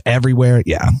ends up everywhere.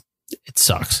 Yeah. It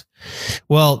sucks.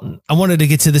 Well, I wanted to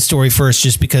get to the story first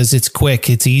just because it's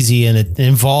quick, it's easy, and it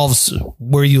involves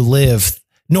where you live.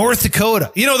 North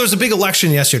Dakota. There's a big election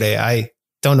yesterday. I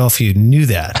don't know if you knew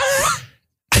that.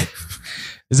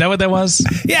 Is that what that was?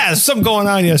 Yeah, there's something going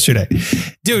on yesterday.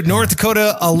 Dude, North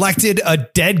Dakota elected a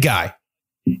dead guy.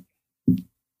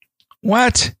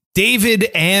 What?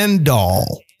 David Andal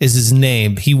is his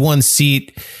name. He won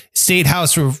State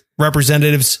House of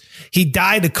Representatives. He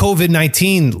died of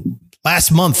COVID-19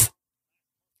 last month,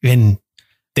 and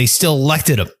they still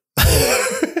elected him.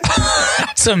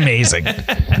 That's amazing.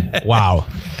 Wow.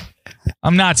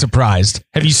 I'm not surprised.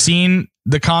 Have you seen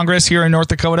the Congress here in North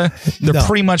Dakota? They're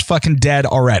pretty much fucking dead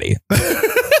already.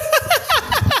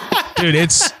 Dude,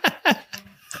 it's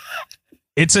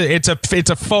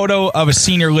a photo of a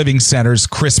senior living center's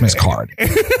Christmas card.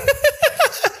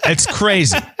 It's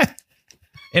crazy.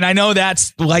 And I know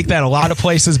that's like that a lot of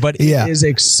places, but it is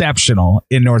exceptional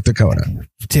in North Dakota.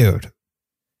 Dude,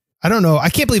 I don't know. I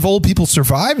can't believe old people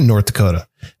survive in North Dakota.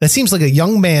 That seems like a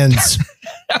young man's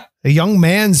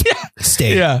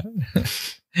state. Yeah.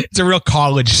 It's a real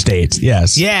college state.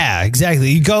 Yes. Yeah, exactly.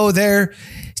 You go there,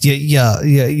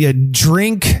 you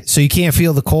drink so you can't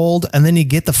feel the cold, and then you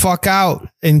get the fuck out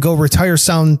and go retire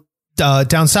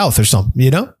down south or something,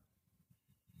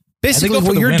 Basically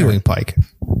what you're doing, Pike.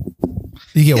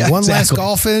 You get one last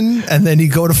golf in, and then you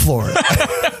go to Florida.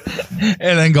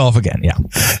 And then golf again, yeah.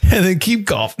 And then keep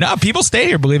golfing. No, people stay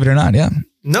here, believe it or not, yeah.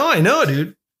 No, I know,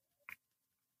 dude.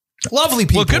 Lovely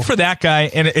people. Well, good for that guy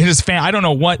and his fan. I don't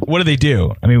know what do they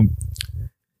do? I mean,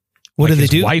 what do they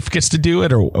do? His wife gets to do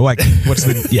it, or like what's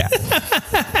the yeah,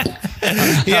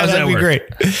 that'd be great.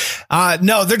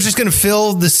 No, they're just going to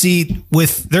fill the seat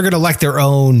with. They're going to elect their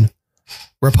own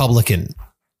Republican,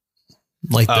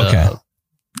 like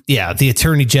the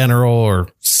Attorney General or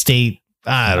state.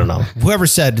 I don't know. Whoever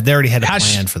said they already had a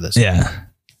plan for this. Yeah.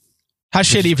 How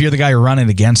shitty if you're the guy who's running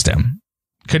against him.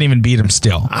 Couldn't even beat him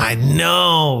still. I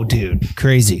know, dude.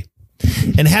 Crazy.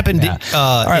 And it happened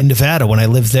in Nevada when I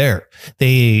lived there.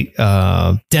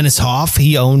 Dennis Hoff,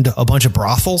 he owned a bunch of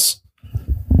brothels.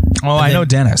 Oh, I know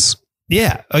Dennis.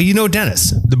 Yeah. Oh, you know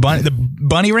Dennis. The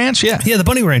Bunny Ranch? Yeah. Yeah, the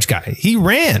Bunny Ranch guy. He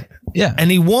ran. Yeah.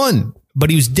 And he won, but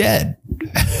he was dead.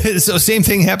 So same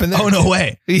thing happened there. Oh, no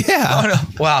way. Yeah. Oh, no.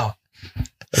 Wow.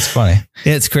 That's funny.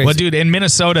 Yeah, it's crazy. Well, dude, in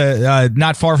Minnesota,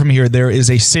 not far from here, there is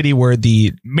a city where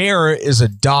the mayor is a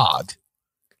dog.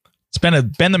 It's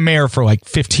been the mayor for like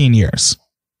 15 years.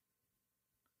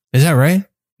 Is that right?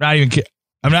 I'm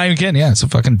not even kidding. Yeah, it's a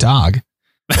fucking dog.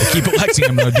 They keep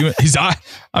electing him. He's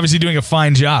obviously doing a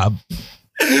fine job.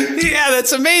 Yeah,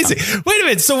 that's amazing. Wait a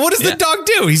minute. So what does the dog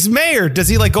do? He's mayor. Does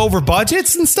he like go over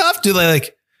budgets and stuff? Do they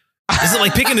like, is it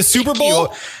like picking a Super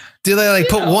Bowl? Do they like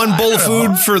put one bowl of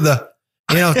food for the,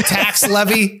 tax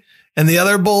levy and the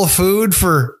other bowl of food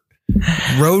for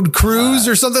road crews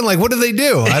or something? Like, what do they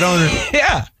do? I don't.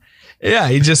 Yeah.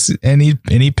 He just, and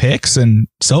he picks, and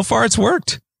so far it's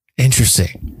worked.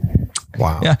 Interesting.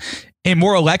 Wow. Yeah. In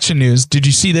more election news, did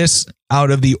you see this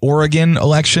out of the Oregon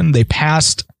election? They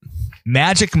passed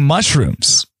magic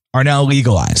mushrooms are now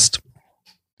legalized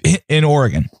in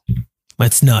Oregon.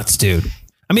 That's nuts, dude.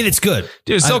 I mean, it's good.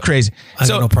 Dude, it's so crazy. I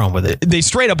have no problem with it. They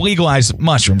straight up legalized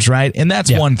mushrooms, right? And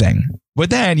that's one thing. But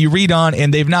then you read on,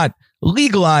 and they've not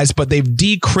legalized, but they've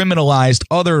decriminalized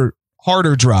other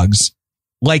harder drugs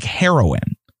like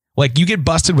heroin. Like, you get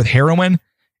busted with heroin,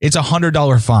 it's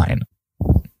 $100 fine.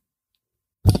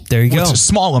 There you go. Which is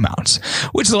small amounts,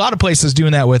 which is a lot of places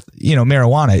doing that with,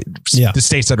 marijuana. Yeah. The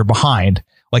states that are behind,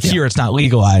 like here, it's not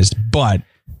legalized, but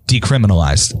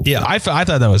decriminalized. Yeah. I thought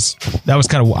that was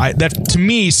kind of, that to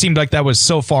me seemed like that was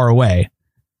so far away,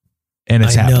 and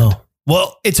it's happened. Know.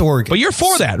 Well, it's Oregon. But you're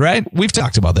for that, right? We've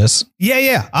talked about this.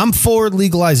 Yeah. I'm for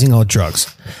legalizing all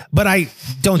drugs, but I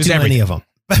don't do any of them.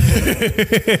 That's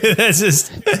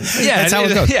how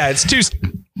it goes. Yeah. It's two.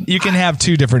 You can have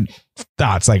two different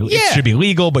thoughts. Like, it should be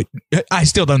legal, but I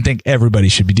still don't think everybody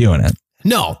should be doing it.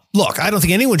 No, look, I don't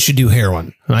think anyone should do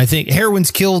heroin. I think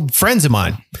heroin's killed friends of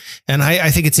mine, and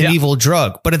I think it's an evil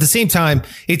drug. But at the same time,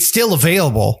 it's still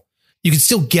available. You can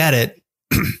still get it.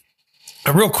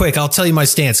 Real quick, I'll tell you my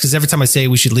stance, because every time I say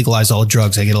we should legalize all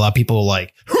drugs, I get a lot of people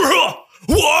like,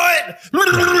 what?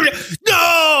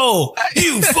 No,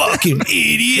 you fucking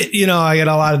idiot. I get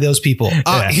a lot of those people.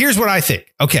 Here's what I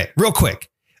think. Okay, real quick.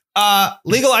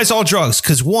 Legalize all drugs,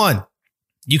 because one,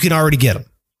 you can already get them.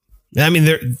 I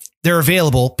mean, they're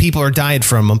available. People are dying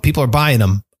from them. People are buying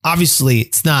them. Obviously,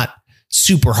 it's not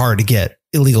super hard to get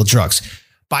illegal drugs.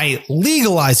 By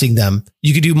legalizing them,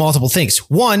 you can do multiple things.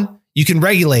 One, you can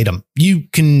regulate them. You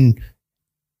can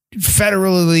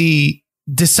federally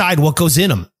decide what goes in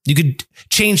them. You could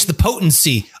change the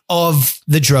potency of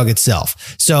the drug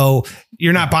itself. So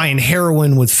you're not buying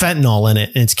heroin with fentanyl in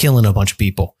it and it's killing a bunch of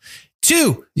people.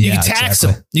 Two, you can tax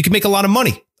them. You can make a lot of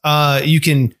money. You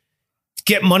can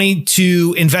get money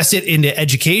to invest it into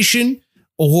education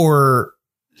or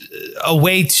a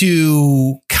way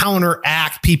to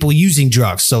counteract people using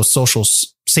drugs. So social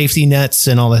safety nets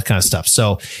and all that kind of stuff.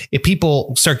 So if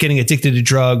people start getting addicted to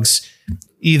drugs,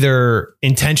 either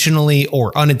intentionally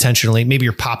or unintentionally, maybe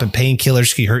you're popping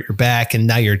painkillers, you hurt your back, and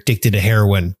now you're addicted to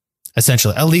heroin,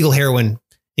 essentially illegal heroin.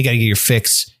 You got to get your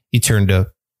fix. You turn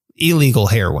to illegal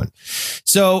heroin.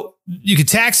 So you could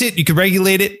tax it. You could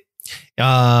regulate it.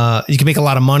 You can make a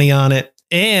lot of money on it.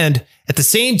 And at the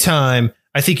same time,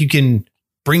 I think you can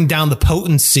bring down the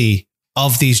potency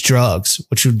of these drugs,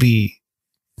 which would be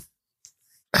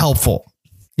helpful.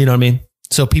 You know what I mean?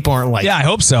 So people aren't like, I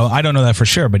hope so. I don't know that for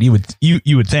sure, but you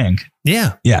would think.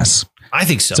 Yeah. Yes. I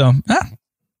think so. So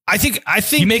I think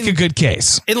you make a good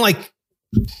case. In like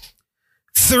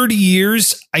 30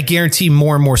 years, I guarantee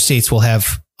more and more states will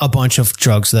have a bunch of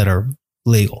drugs that are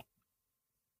legal.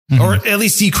 Mm-hmm. Or at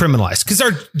least decriminalized, because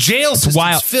our jail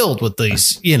system's filled with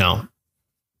these, Yeah.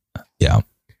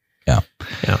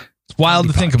 It's wild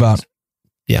to think about.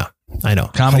 Yeah, I know.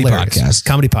 Comedy podcast.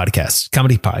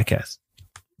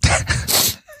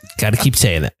 Got to keep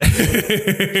saying that.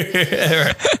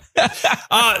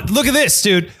 Look at this,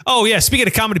 dude. Oh, yeah. Speaking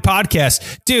of comedy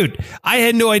podcast, dude, I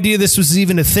had no idea this was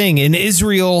even a thing. In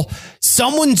Israel,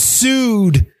 someone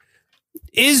sued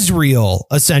Israel,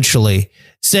 essentially,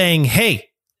 saying, hey,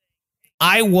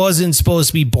 I wasn't supposed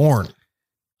to be born.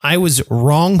 I was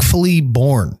wrongfully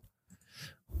born,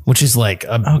 which is like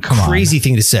a crazy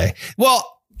thing to say. Well,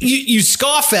 you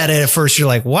scoff at it at first. You're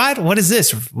like, what? What is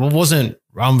this? I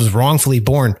was wrongfully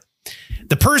born.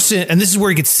 The person, and this is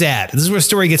where it gets sad. This is where the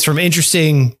story gets from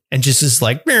interesting and just is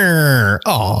like,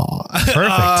 oh,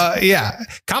 perfect. Yeah.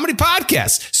 Comedy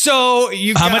podcast. So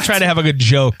I'm going to try to have a good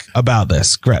joke about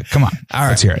this. Greg, come on. All right.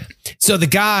 Let's hear it. So the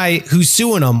guy who's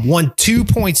suing him won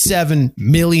 $2.7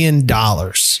 million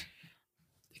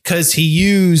because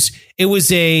it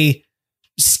was a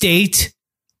state.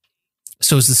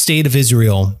 So it's the state of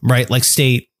Israel, right? Like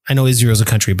state. I know Israel's a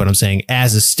country, but I'm saying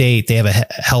as a state, they have a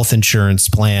health insurance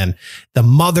plan. The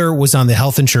mother was on the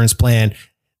health insurance plan.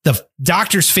 The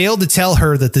doctors failed to tell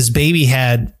her that this baby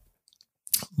had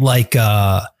like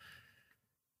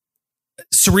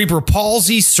cerebral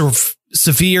palsy,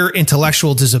 severe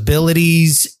intellectual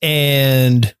disabilities,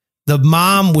 and the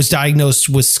mom was diagnosed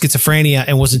with schizophrenia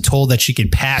and wasn't told that she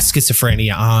could pass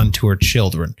schizophrenia on to her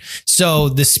children. So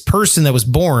this person that was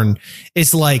born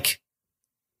is like,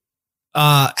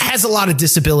 has a lot of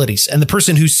disabilities. And the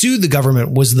person who sued the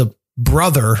government was the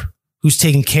brother who's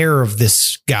taking care of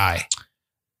this guy.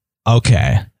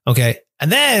 Okay.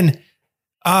 And then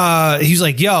he was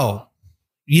like, yo,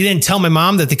 you didn't tell my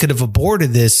mom that they could have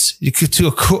aborted this. You could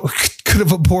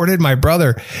have aborted my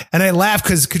brother. And I laughed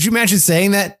because could you imagine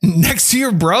saying that next to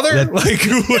your brother? Like,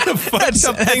 what a fucked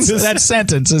up thing. That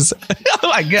sentence is, oh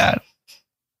my God.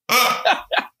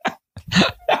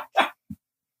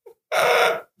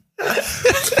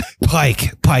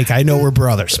 Pike, I know we're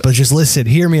brothers, but just listen,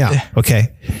 hear me out.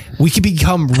 Okay. We could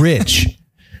become rich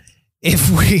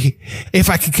if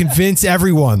I could convince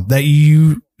everyone that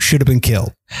you should have been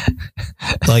killed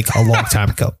like a long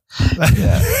time ago.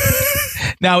 Yeah.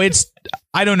 Now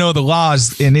I don't know the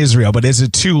laws in Israel, but is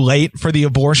it too late for the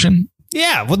abortion?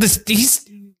 Yeah. Well, yes.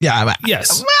 I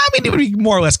mean, it would be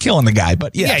more or less killing the guy,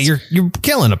 but yes. Yeah, you're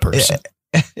killing a person.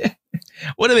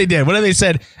 What do they did? What do they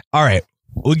said? All right,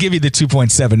 we'll give you the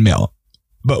 2.7 mil,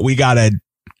 but we gotta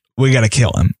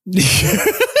kill him. You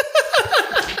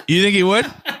think he would?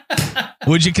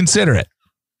 Would you consider it?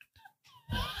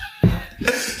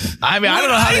 I mean, I don't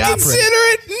know how to consider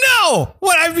it. No.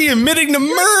 What? I'd be admitting to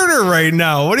murder right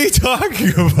now. What are you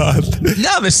talking about?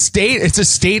 No, it's a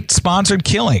state sponsored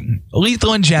killing,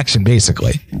 lethal injection,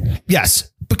 basically.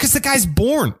 Yes, because the guy's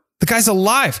born. The guy's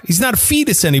alive. He's not a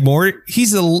fetus anymore.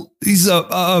 He's a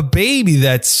baby.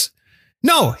 He's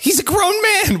a grown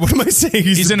man. What am I saying?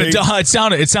 He's an adult.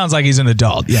 It sounds like he's an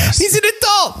adult. Yes. He's an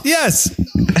adult. Yes.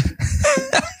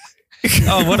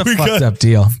 Oh, what a fucked up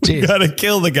deal. We gotta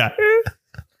kill the guy.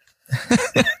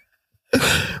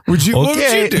 What would you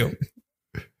do?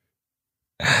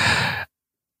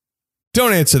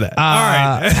 Don't answer that.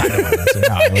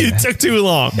 All right. You took too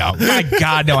long. No, my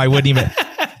God, no, I wouldn't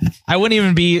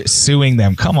even be suing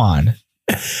them. Come on.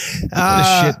 What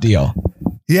a shit deal.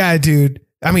 Yeah, dude.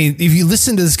 I mean, if you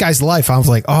listen to this guy's life, I was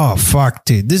like, oh, fuck,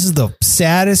 dude. This is the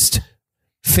saddest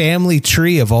family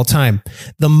tree of all time.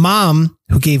 The mom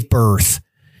who gave birth,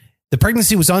 the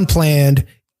pregnancy was unplanned,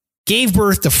 gave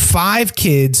birth to 5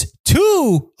 kids,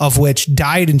 2 of which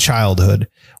died in childhood.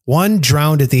 1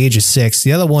 drowned at the age of 6.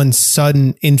 The other one,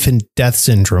 sudden infant death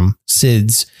syndrome,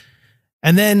 SIDS.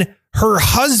 And then her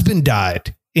husband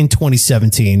died in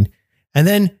 2017. And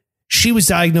then she was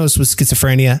diagnosed with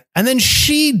schizophrenia. And then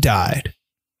she died.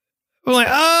 We're like,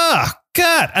 oh,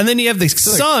 God. And then you have the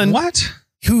son. What?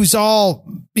 Who's all,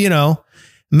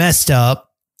 messed up.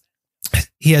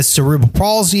 He has cerebral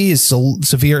palsy, his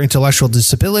severe intellectual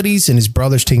disabilities, and his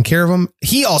brother's taking care of him.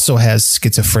 He also has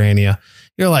schizophrenia.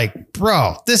 You're like,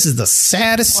 bro, this is the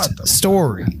saddest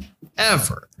story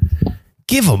ever.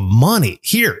 Give him money.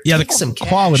 Here. Yeah, the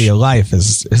quality of life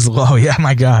is low. Yeah,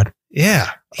 my God.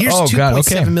 Yeah. Here's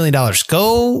 $2.7 million.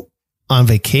 Go on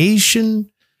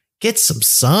vacation, get some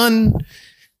sun,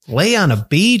 lay on a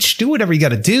beach, do whatever you got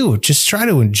to do. Just try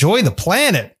to enjoy the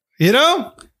planet,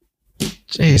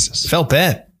 Jesus. Felt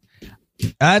bad.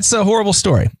 That's a horrible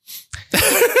story.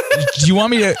 Do you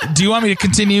want me to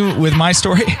continue with my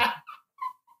story?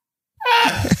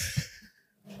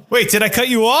 Wait, did I cut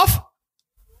you off?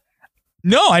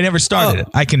 No, I never started it.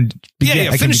 I can begin.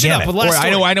 I can finish it up.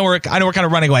 I know we're kind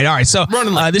of running late. All right, so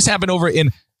this happened over in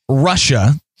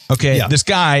Russia. Okay, This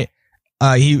guy,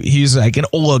 he's like an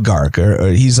oligarch, or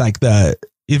he's like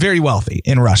he's very wealthy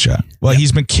in Russia. Well,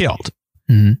 he's been killed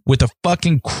with a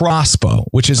fucking crossbow,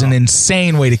 which is an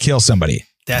insane way to kill somebody.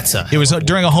 It was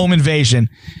during a home invasion.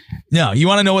 No, you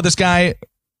want to know what this guy,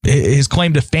 his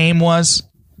claim to fame was?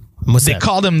 They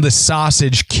called him the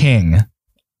Sausage King.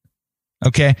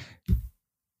 Okay.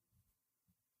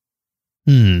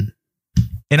 And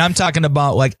I'm talking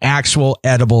about like actual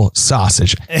edible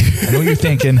sausage. I know what you're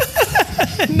thinking.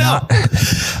 No,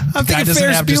 I'm thinking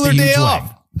Ferris Bueller Day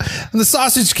Off. I'm the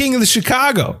Sausage King of the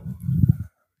Chicago.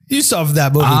 You saw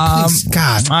that movie. Please,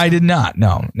 God. I did not.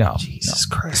 No. Jesus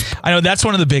Christ. I know that's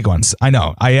one of the big ones. I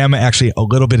know. I am actually a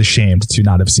little bit ashamed to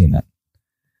not have seen that.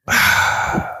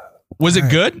 Was it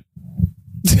good?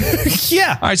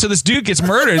 Yeah. All right. So this dude gets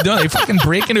murdered. They fucking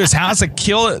break into his house and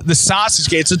kill the Sausage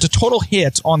King. It's a total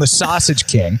hit on the Sausage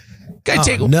King.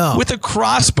 Guy with a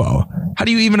crossbow. How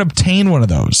do you even obtain one of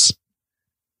those?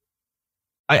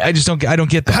 I just don't get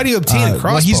that. How do you obtain a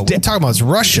crossbow? We're talking about it's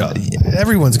Russia.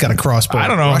 Everyone's got a crossbow. I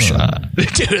don't know. Russia.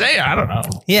 Dude, I don't know.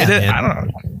 Yeah. I don't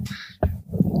know.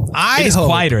 It is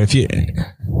quieter if you.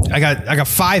 I got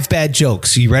 5 bad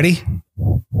jokes. You ready?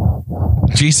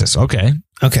 Jesus. Okay.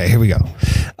 Okay, here we go.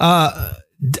 I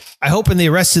hope when they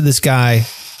arrested this guy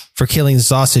for killing the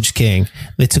Sausage King,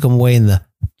 they took him away in the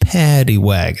paddy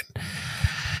wagon.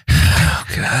 Oh,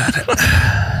 God.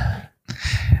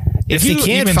 If you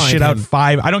can't even shit out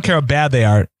 5, I don't care how bad they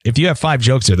are. If you have 5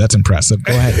 jokes here, that's impressive.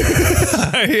 Go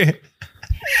ahead.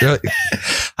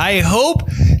 I hope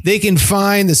they can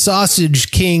find the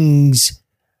Sausage King's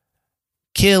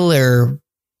killer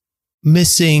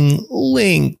missing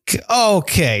link.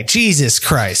 Okay, Jesus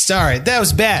Christ. All right, that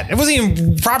was bad. It wasn't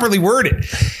even properly worded.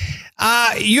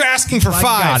 You're asking for 5.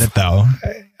 I got it though.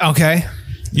 Okay.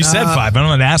 You said 5. I'm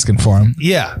not asking for him.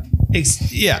 Yeah.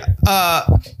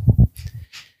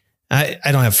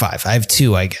 I don't have 5. I have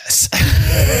 2, I guess.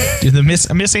 Dude, the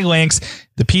missing links,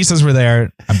 the pieces were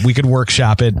there. We could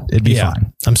workshop it. It'd be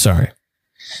fine. I'm sorry.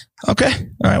 Okay.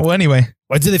 All right. Well, anyway.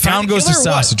 What did they find? Down goes the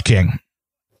Sausage King.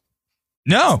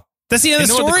 No. That's the end of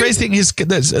the story? The crazy thing is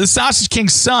the Sausage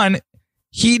King's son,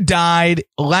 he died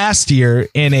last year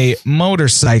in a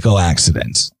motorcycle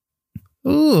accident.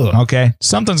 Ooh. Okay.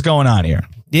 Something's going on here.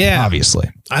 Yeah. Obviously.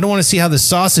 I don't want to see how the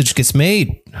sausage gets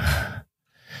made.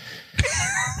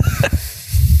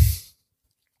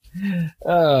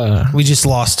 We just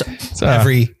lost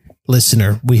every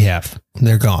listener we have.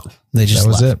 They're gone. They just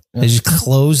was it. They just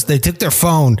closed. They took their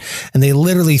phone and they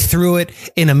literally threw it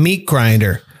in a meat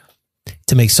grinder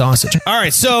to make sausage. All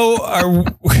right. So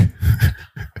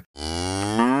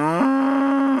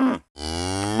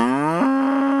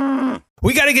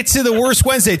we got to get to the Worst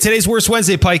Wednesday. Today's Worst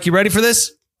Wednesday, Pike. You ready for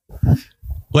this?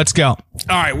 Let's go. All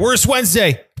right. Worst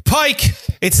Wednesday. Pike,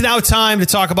 it's now time to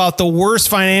talk about the worst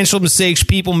financial mistakes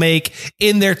people make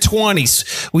in their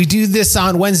 20s. We do this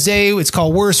on Wednesday. It's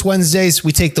called Worst Wednesdays.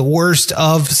 We take the worst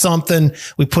of something,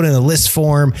 we put in a list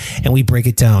form, and we break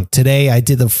it down. Today, I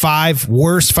did the 5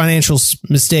 worst financial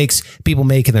mistakes people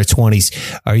make in their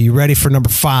 20s. Are you ready for number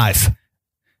 5?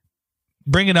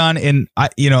 Bring it on. And I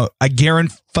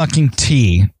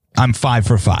guarantee I'm 5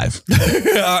 for 5.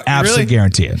 Absolutely really?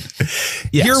 Guarantee it.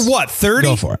 Yes. You're what, 30?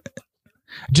 Go for it.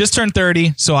 Just turned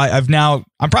 30, so I'm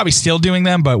probably still doing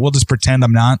them, but we'll just pretend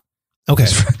I'm not. Okay.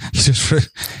 Just for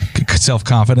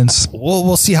self-confidence.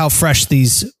 We'll see how fresh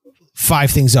these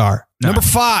 5 things are. No. Number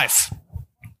 5,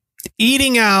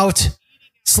 eating out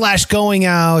 / going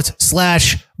out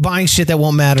 / buying shit that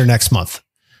won't matter next month.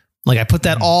 Like I put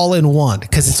that all in one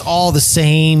because it's all the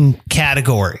same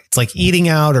category. It's like eating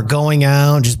out or going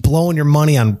out, just blowing your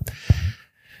money on,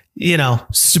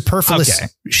 superfluous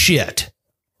shit.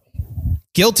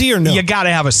 Guilty or no? You got to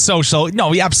have a social.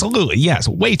 No, absolutely. Yes.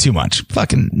 Way too much.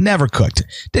 Fucking never cooked.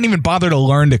 Didn't even bother to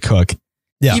learn to cook.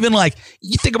 Yeah. Even like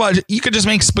you think about it, you could just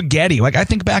make spaghetti. Like I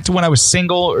think back to when I was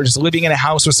single or just living in a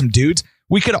house with some dudes.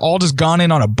 We could have all just gone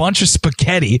in on a bunch of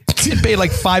spaghetti and paid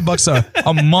like $5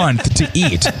 a month to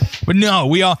eat. But no,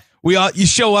 we all, you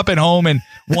show up at home and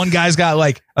one guy's got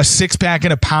like a 6-pack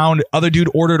and a pound. Other dude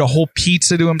ordered a whole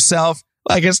pizza to himself.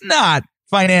 Like it's not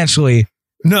financially.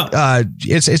 No,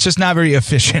 it's just not very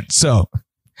efficient. So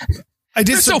I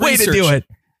did some research. Way to do it.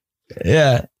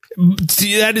 Yeah.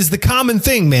 That is the common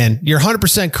thing, man. You're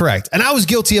 100% correct. And I was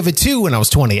guilty of it too when I was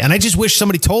 20. And I just wish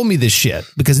somebody told me this shit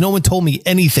because no one told me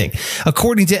anything.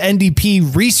 According to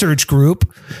NDP Research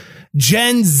Group,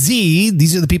 Gen Z,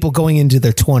 these are the people going into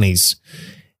their 20s,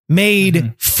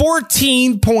 made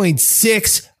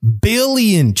 14.6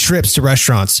 billion trips to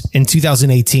restaurants in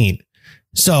 2018.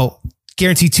 So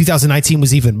guaranteed 2019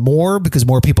 was even more because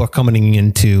more people are coming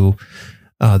into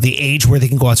the age where they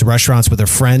can go out to restaurants with their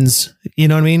friends. You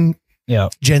know what I mean? Yeah.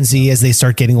 Gen Z, as they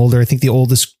start getting older, I think the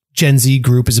oldest Gen Z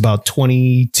group is about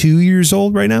 22 years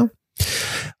old right now.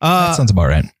 That sounds about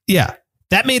right. Yeah.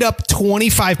 That made up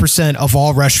 25% of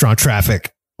all restaurant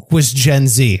traffic was Gen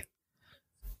Z.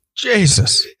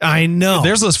 Jesus. I know.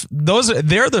 There's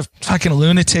they're the fucking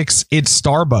lunatics at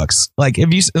Starbucks. Like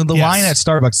if you the line at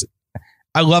Starbucks,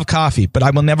 I love coffee, but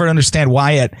I will never understand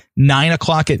why at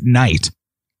 9:00 at night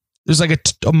there's like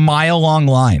a mile long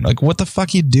line. Like what the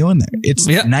fuck are you doing there? It's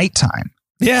nighttime.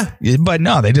 Yeah. But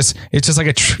no, it's just like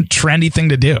a trendy thing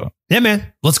to do. Yeah,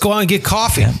 man. Let's go out and get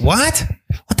coffee. Yeah. What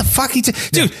the fuck?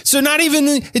 Dude, so not even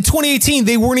in 2018,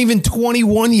 they weren't even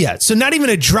 21 yet. So not even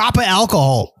a drop of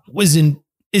alcohol is in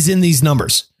these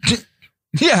numbers.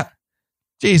 Yeah.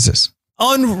 Jesus.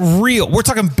 Unreal. We're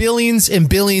talking billions and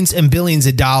billions and billions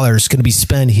of dollars going to be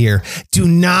spent here. Do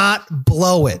not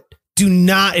blow it. Do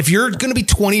not, if you're going to be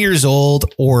 20 years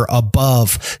old or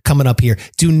above coming up here,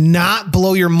 do not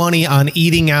blow your money on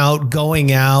eating out,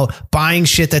 going out, buying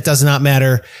shit that does not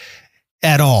matter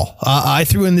at all. I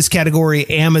threw in this category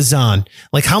Amazon.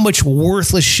 Like, how much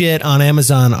worthless shit on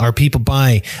Amazon are people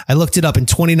buying? I looked it up in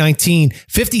 2019.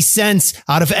 50 cents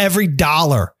out of every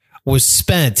dollar was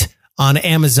spent on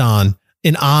Amazon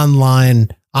in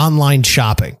online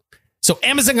shopping. So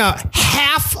Amazon got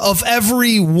half of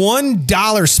every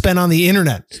 $1 spent on the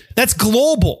internet. That's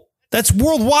global. That's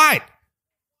worldwide.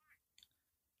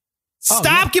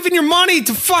 Stop giving your money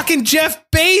to fucking Jeff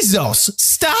Bezos.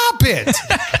 Stop it.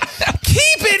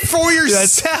 Keep it for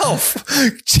yourself.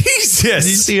 Jesus. Did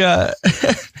you see,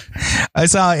 I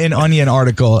saw an Onion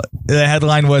article. The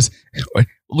headline was,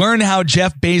 learn how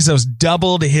Jeff Bezos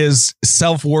doubled his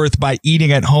self-worth by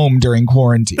eating at home during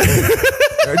quarantine.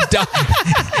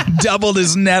 Doubled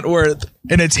his net worth.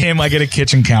 And it's him like at a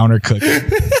kitchen counter cooking.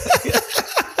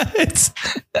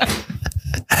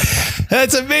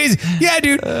 That's amazing. Yeah,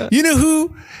 dude. You know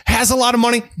who has a lot of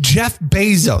money? Jeff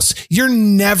Bezos. You're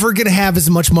never going to have as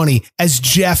much money as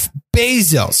Jeff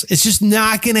Bezos. It's just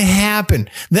not going to happen.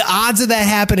 The odds of that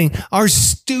happening are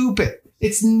stupid.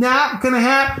 It's not going to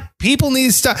happen. People need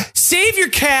to stop. Save your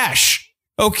cash.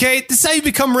 Okay. This is how you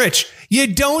become rich. You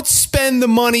don't spend the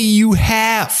money you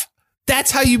have.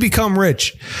 That's how you become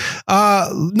rich.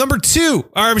 Number 2,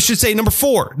 or I should say number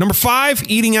 4. Number 5,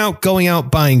 eating out, going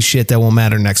out, buying shit that won't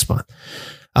matter next month.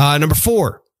 Number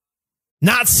 4,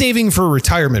 not saving for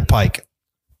retirement, Pike.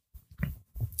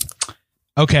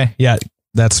 Okay. Yeah.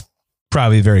 That's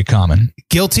probably very common.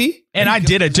 Guilty? And I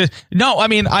did it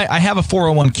I have a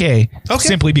 401k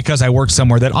simply because I worked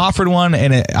somewhere that offered one,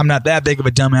 and I'm not that big of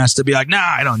a dumbass to be like,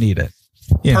 nah, I don't need it.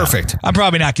 Perfect. I'm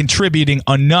probably not contributing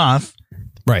enough.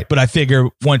 Right. But I figure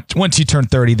once you turn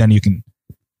 30, then you can,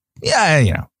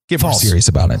 get more serious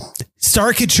about it.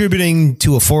 Start contributing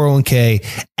to a 401k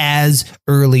as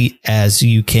early as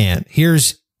you can.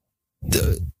 Here's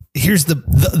the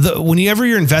whenever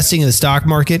you're investing in the stock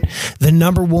market, the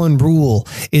number one rule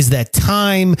is that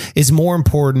time is more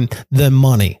important than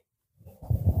money.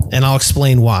 And I'll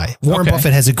explain why. Warren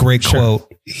Buffett has a great quote.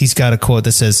 He's got a quote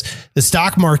that says, the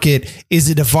stock market is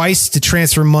a device to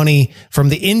transfer money from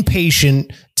the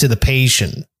impatient to the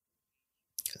patient.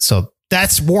 So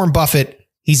that's Warren Buffett.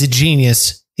 He's a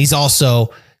genius. He's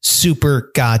also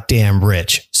super goddamn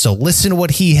rich. So listen to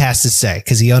what he has to say,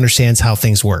 because he understands how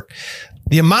things work.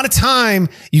 The amount of time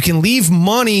you can leave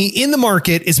money in the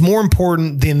market is more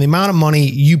important than the amount of money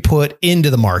you put into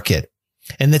the market.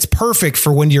 And that's perfect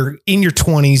for when you're in your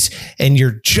 20s and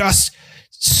you're just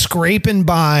scraping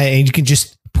by and you can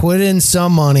just put in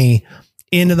some money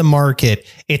into the market.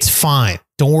 It's fine.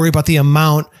 Don't worry about the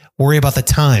amount. Worry about the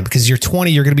time, because you're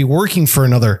 20, you're going to be working for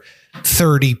another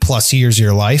 30 plus years of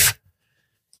your life.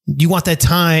 You want that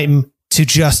time to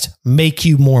just make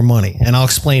you more money. And I'll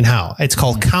explain how. It's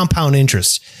called compound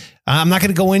interest. I'm not going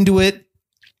to go into it.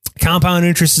 Compound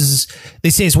interest is, they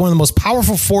say, is one of the most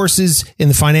powerful forces in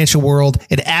the financial world.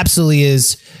 It absolutely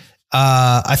is.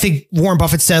 I think Warren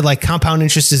Buffett said, like, compound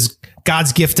interest is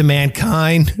God's gift to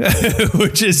mankind,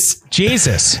 which is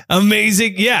Jesus.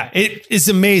 Amazing. Yeah, it is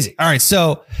amazing. All right.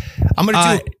 So I'm going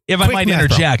to do, if I might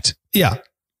interject. Yeah.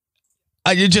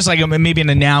 Just like maybe an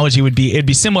analogy would be, it'd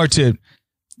be similar to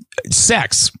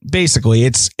sex. Basically,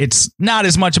 it's not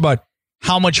as much about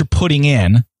how much you're putting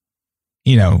in,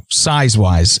 size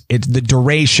wise. It's the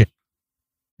duration.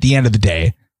 At the end of the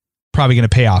day, probably going to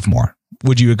pay off more.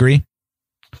 Would you agree?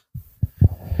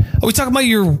 Are we talking about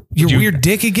your weird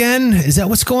dick again? Is that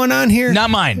what's going on here?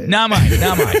 Not mine.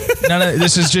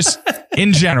 This is just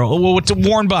in general. Well, it's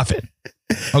Warren Buffett.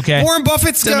 Okay. Warren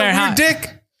Buffett's got a weird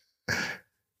dick?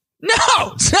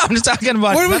 No, I'm just talking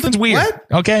about nothing's weird.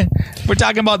 What? Okay. We're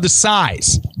talking about the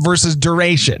size versus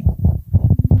duration.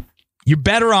 You're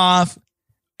better off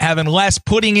having less,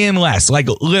 putting in less, like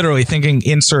literally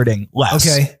inserting less.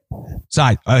 Okay.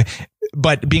 Size,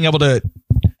 but being able to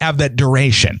have that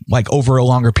duration, like over a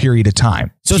longer period of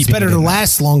time. So it's better to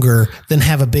last longer than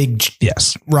have a big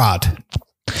rod.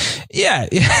 Yeah.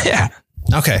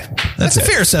 Okay. That's a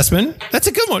fair assessment. That's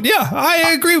a good one. Yeah,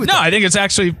 I agree with that. No, I think it's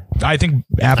actually I think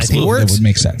absolutely that would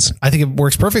make sense. I think it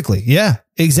works perfectly. Yeah,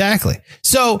 exactly.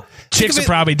 So chicks are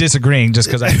probably disagreeing just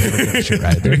because I never give a shit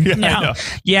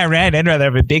right. Yeah, right. I'd rather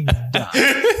have a big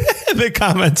the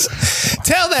comments.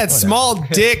 Tell that small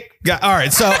dick guy. All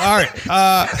right. So, all right.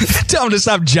 Tell him to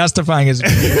stop justifying his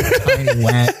tiny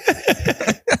wet.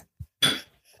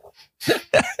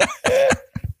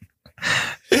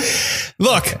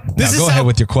 Look, go ahead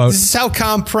with your quote. This is how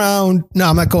compound. No,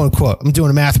 I'm not going to quote. I'm doing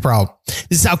a math problem.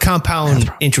 This is how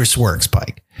compound interest works,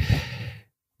 Pike.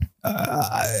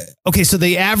 Okay, so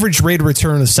the average rate of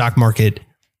return in the stock market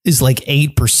is like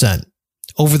 8%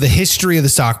 over the history of the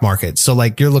stock market. So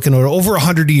like you're looking at over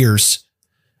 100 years.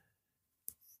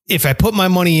 If I put my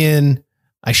money in,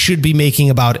 I should be making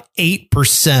about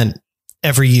 8%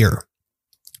 every year.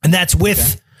 And that's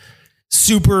with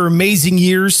super amazing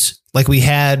years like we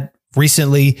had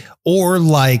recently, or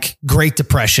like Great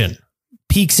Depression,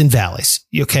 peaks and valleys.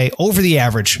 Okay. Over the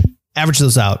average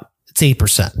those out. It's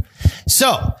 8%.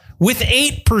 So with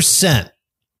 8%,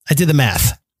 I did the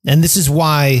math, and this is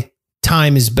why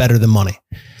time is better than money.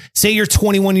 Say you're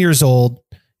 21 years old,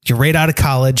 you're right out of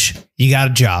college, you got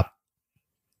a job.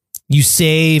 You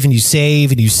save and you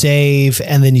save and you save,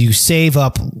 and then you save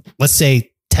up, let's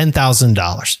say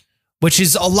 $10,000, which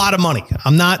is a lot of money.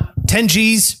 10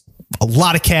 G's, a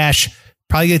lot of cash,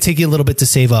 probably going to take you a little bit to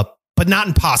save up, but not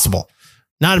impossible.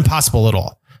 Not impossible at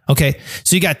all. Okay.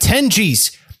 So you got 10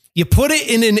 G's, you put it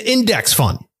in an index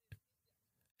fund.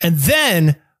 And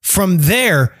then from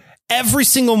there, every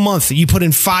single month you put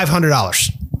in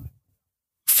 $500.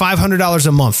 $500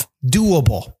 a month.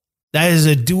 Doable. That is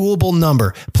a doable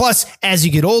number. Plus, as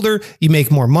you get older, you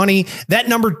make more money. That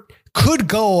number could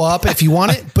go up if you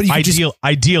want it, but you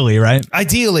ideally, right?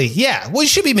 Ideally, yeah. Well, you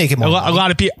should be making more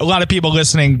money. A lot of people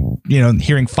listening,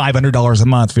 hearing $500 a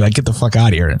month, be like, get the fuck out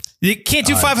of here. You can't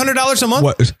do $500 a month?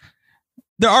 What?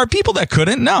 There are people that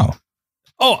couldn't. No.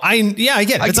 Oh, I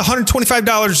get it. It's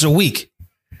 $125 a week.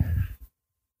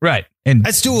 Right. And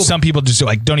that's doable. Some people just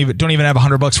don't even have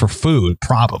 $100 for food,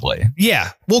 probably.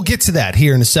 Yeah. We'll get to that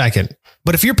here in a second.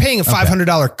 But if you're paying a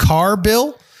 $500 car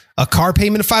bill, a car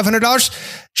payment of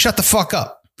 $500, shut the fuck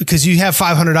up, because you have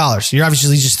 $500. You're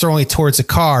obviously just throwing it towards a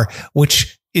car,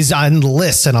 which is on the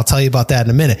list. And I'll tell you about that in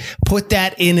a minute. Put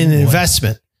that in an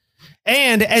investment.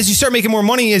 And as you start making more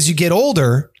money, as you get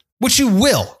older, which you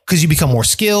will, because you become more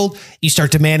skilled, you start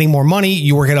demanding more money,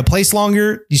 you work at a place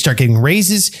longer, you start getting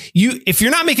raises. If you're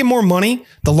not making more money,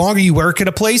 the longer you work at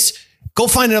a place, go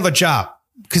find another job,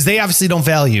 because they obviously don't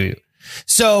value you.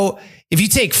 So if you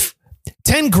take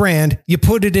 10 grand, you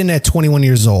put it in at 21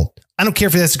 years old. I don't care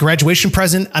if that's a graduation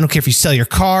present. I don't care if you sell your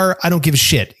car. I don't give a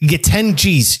shit. You get 10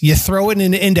 G's. You throw it in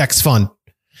an index fund.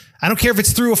 I don't care if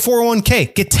it's through a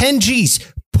 401k. Get 10 G's.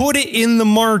 Put it in the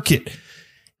market.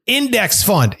 Index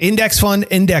fund.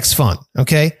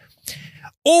 Okay.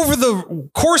 Over the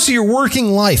course of your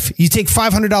working life, you take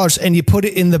 $500 and you put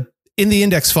it in the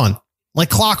index fund like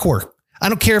clockwork. I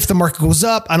don't care if the market goes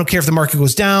up. I don't care if the market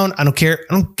goes down. I don't care.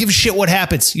 I don't give a shit what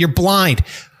happens. You're blind.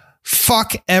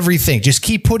 Fuck everything. Just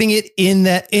keep putting it in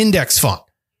that index fund.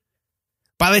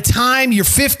 By the time you're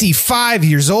 55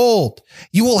 years old,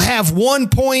 you will have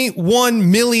 $1.1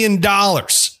 million.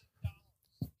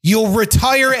 You'll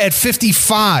retire at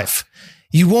 55.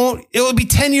 It will be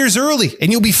 10 years early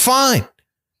and you'll be fine.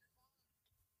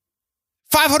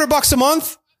 $500 a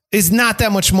month is not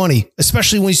that much money,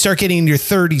 especially when you start getting in your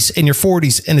 30s and your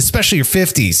 40s and especially your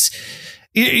 50s.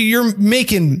 You're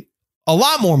making a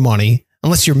lot more money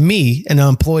unless you're me and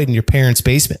unemployed in your parents'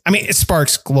 basement. I mean, it's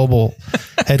Sparks Global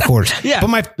headquarters. Yeah,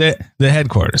 but the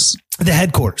headquarters. The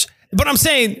headquarters. But I'm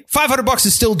saying $500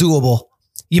 is still doable.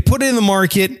 You put it in the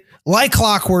market like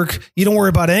clockwork. You don't worry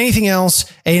about anything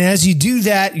else. And as you do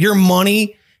that, your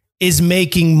money is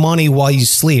making money while you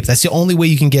sleep. That's the only way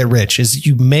you can get rich, is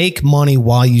you make money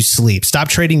while you sleep. Stop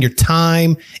trading your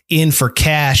time in for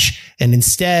cash, and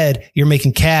instead you're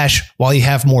making cash while you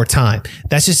have more time.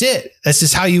 That's just it. That's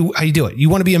just how you do it. You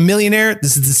want to be a millionaire?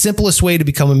 This is the simplest way to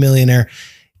become a millionaire.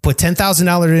 Put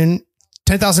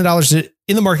 $10,000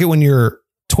 in the market when you're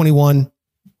 21,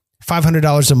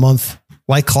 $500 a month,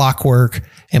 like clockwork.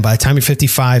 And by the time you're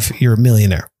 55, you're a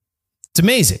millionaire. It's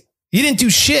amazing. You didn't do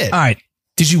shit. All right.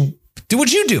 Did you do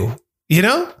what you do? You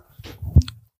know?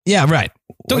 Yeah, right.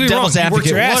 Don't get me wrong. You worked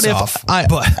your ass off. Right.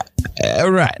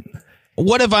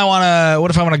 What if I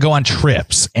want to go on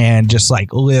trips and just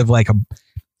like live like a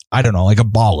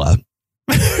baller?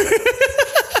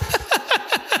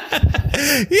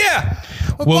 Yeah.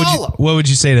 What would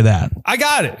you say to that? I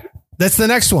got it. That's the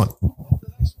next one.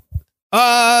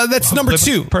 That's number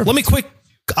two. Perfect. Let me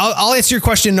I'll answer your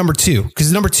question number two,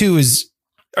 because number two is,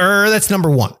 that's number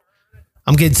one.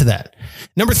 I'm getting to that.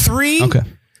 Number 3.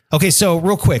 Okay. So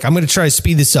real quick, I'm going to try to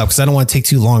speed this up because I don't want to take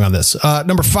too long on this.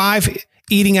 Number 5,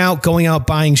 eating out, going out,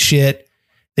 buying shit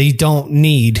that you don't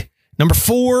need. Number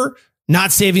 4,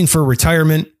 not saving for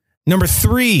retirement. Number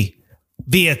 3,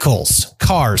 vehicles,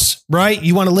 cars, right?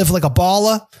 You want to live like a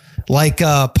baller, like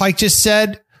Pike just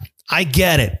said. I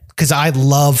get it because I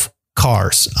love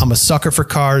cars. I'm a sucker for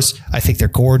cars. I think they're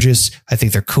gorgeous. I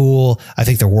think they're cool. I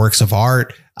think they're works of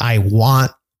art. I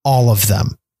want all of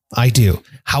them. I do.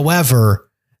 However,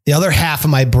 the other half of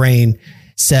my brain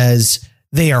says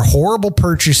they are horrible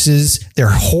purchases. They're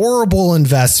horrible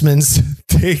investments.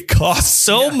 They cost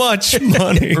so much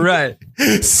money. Right.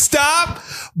 Stop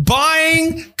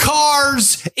buying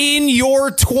cars in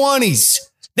your 20s.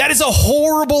 That is a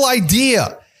horrible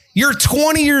idea. You're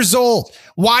 20 years old.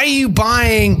 Why are you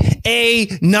buying a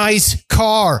nice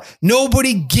car?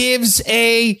 Nobody gives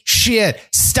a shit.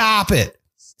 Stop it.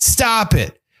 Stop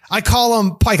it. I call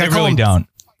them, Pike, I call them don't.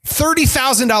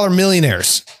 $30,000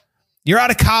 millionaires. You're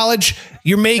out of college.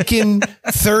 You're making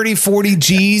 30, 40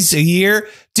 G's a year.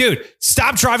 Dude,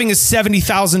 stop driving a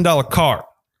 $70,000 car.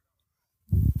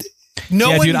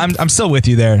 Dude, I'm still with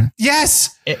you there.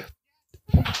 Yes.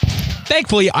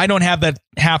 Thankfully, I don't have that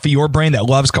half of your brain that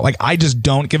loves car. Like, I just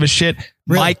don't give a shit.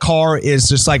 Really? My car is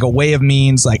just like a way of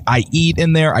means. Like, I eat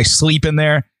in there. I sleep in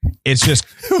there. It's just,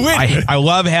 I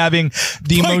love having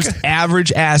the most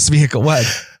average ass vehicle. What?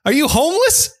 Are you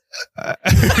homeless?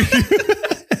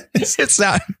 It's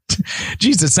not.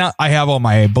 Geez, it's not. I have all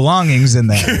my belongings in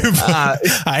there.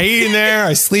 I eat in there.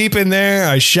 I sleep in there.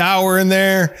 I shower in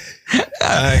there.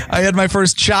 I had my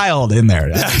first child in there.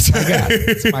 That's what I got.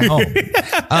 It's my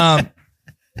home.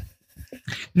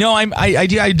 No, I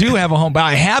do have a home, but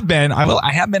I have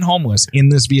been homeless in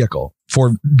this vehicle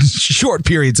for short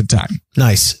periods of time.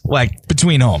 Nice, like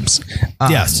between homes.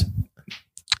 Yes.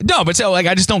 No, but so like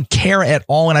I just don't care at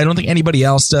all, and I don't think anybody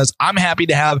else does. I'm happy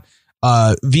to have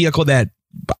a vehicle that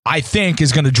I think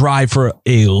is going to drive for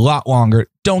a lot longer.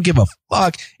 Don't give a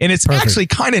fuck, and it's actually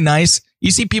kind of nice. You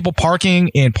see people parking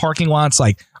in parking lots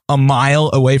like a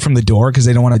mile away from the door because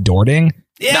they don't want a door ding.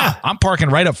 Yeah, no, I'm parking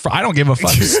right up front. I don't give a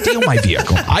fuck. Steal my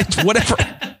vehicle. Whatever.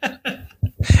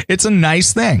 It's a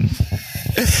nice thing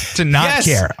to not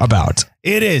care about.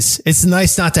 It is. It's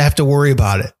nice not to have to worry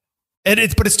about it.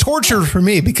 But it's torture for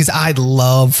me because I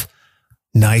love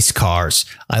nice cars.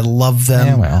 I love them.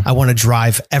 Yeah, well. I want to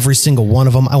drive every single one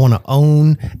of them. I want to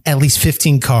own at least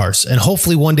 15 cars. And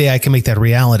hopefully one day I can make that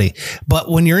reality.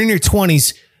 But when you're in your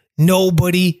 20s,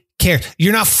 nobody cares.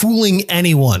 You're not fooling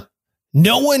anyone.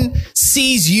 No one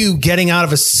sees you getting out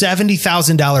of a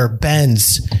 $70,000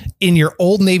 Benz in your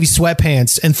Old Navy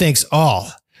sweatpants and thinks,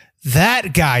 oh,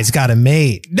 that guy's got it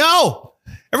made. No.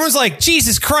 Everyone's like,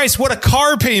 Jesus Christ, what a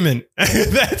car payment.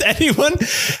 That anyone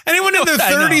in their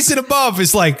 30s and above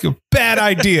is like, bad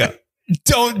idea.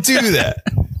 Don't do that.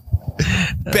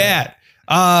 Bad.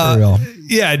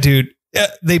 Yeah, dude.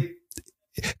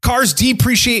 Cars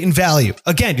depreciate in value.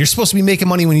 Again, you're supposed to be making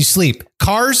money when you sleep.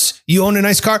 Cars, you own a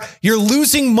nice car, you're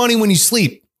losing money when you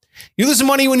sleep. You're losing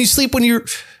money when you sleep when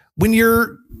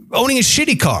you're owning a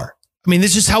shitty car. I mean,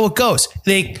 this is how it goes.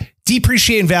 They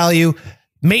depreciate in value.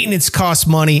 Maintenance costs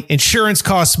money. Insurance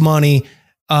costs money.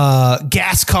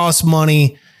 Gas costs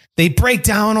money. They break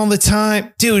down all the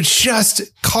time. Dude, it's just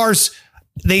cars.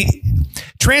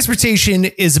 Transportation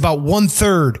is about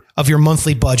 1/3 of your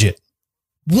monthly budget.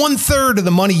 1/3 of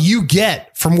the money you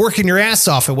get from working your ass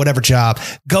off at whatever job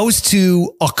goes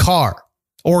to a car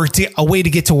or to a way to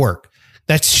get to work.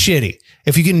 That's shitty.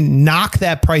 If you can knock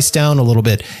that price down a little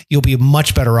bit, you'll be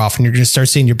much better off and you're going to start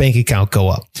seeing your bank account go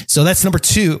up. So that's number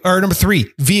 3,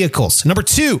 vehicles. Number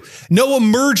 2, no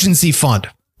emergency fund.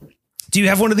 Do you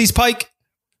have one of these, Pike?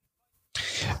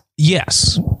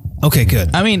 Yes. Okay, good.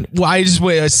 I mean, I just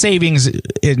savings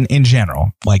in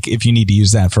general, like if you need to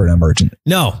use that for an emergency.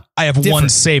 No, I have one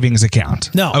savings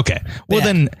account. No. Okay. Well,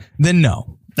 then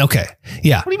no. Okay.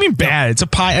 Yeah. What do you mean bad? No.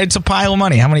 It's a pile of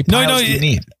money. How many piles do you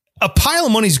need? A pile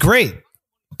of money is great.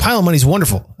 A pile of money is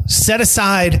wonderful. Set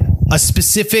aside a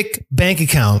specific bank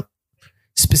account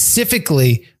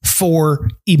specifically for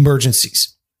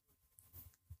emergencies.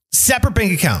 Separate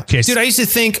bank account. Dude, I used to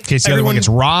think in case everyone gets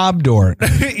robbed or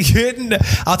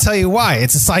I'll tell you why.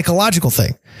 It's a psychological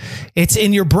thing. It's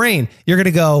in your brain. You're going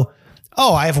to go,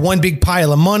 oh, I have one big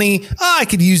pile of money. Oh, I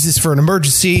could use this for an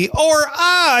emergency, or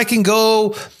I can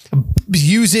go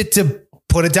use it to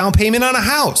put a down payment on a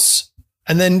house.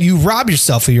 And then you rob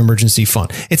yourself of your emergency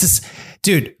fund.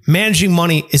 Dude, managing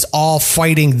money is all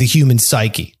fighting the human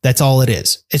psyche. That's all it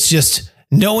is. It's just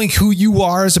knowing who you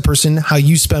are as a person, how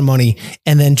you spend money,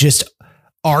 and then just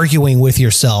arguing with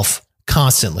yourself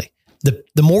constantly.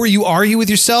 The more you argue with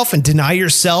yourself and deny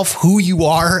yourself who you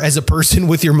are as a person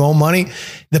with your own money,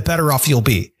 the better off you'll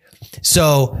be.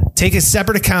 So take a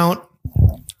separate account,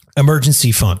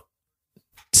 emergency fund,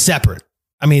 separate.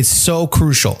 I mean, it's so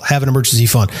crucial, have an emergency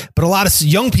fund. But a lot of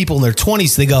young people in their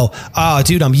 20s, they go, oh,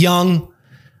 dude, I'm young.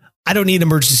 I don't need an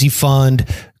emergency fund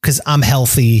because I'm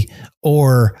healthy,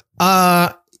 or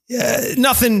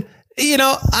nothing. You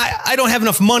know, I don't have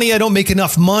enough money. I don't make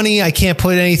enough money. I can't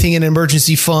put anything in an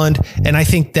emergency fund. And I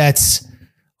think that's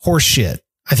horseshit.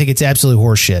 I think it's absolutely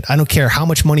horseshit. I don't care how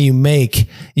much money you make.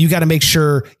 You got to make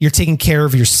sure you're taking care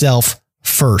of yourself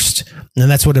first.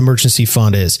 And that's what an emergency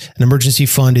fund is. An emergency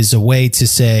fund is a way to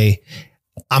say,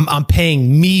 I'm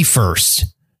paying me first.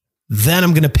 Then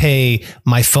I'm going to pay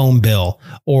my phone bill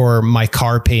or my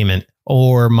car payment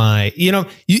or my,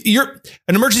 you're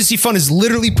an emergency fund is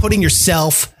literally putting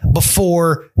yourself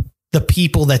before the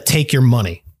people that take your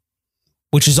money,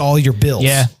 which is all your bills.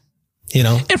 Yeah.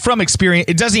 And from experience,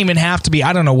 it doesn't even have to be,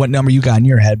 I don't know what number you got in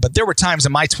your head, but there were times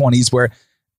in my 20s where,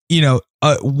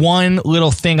 one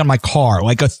little thing on my car,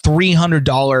 like a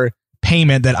 $300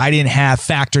 payment that I didn't have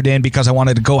factored in because I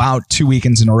wanted to go out 2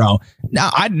 weekends in a row.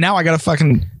 Now I got to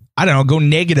fucking, go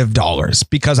negative dollars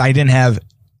because I didn't have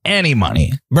any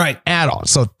money. Right. At all.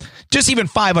 So just even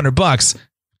 $500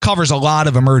 covers a lot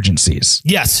of emergencies.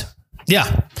 Yes.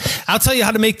 Yeah. I'll tell you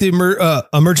how to make the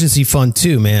emergency fund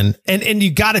too, man. And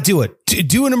you got to do it.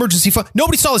 Do an emergency fund.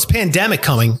 Nobody saw this pandemic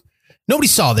coming. Nobody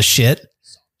saw this shit.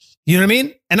 You know what I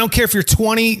mean? And I don't care if you're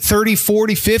 20, 30,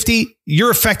 40, 50,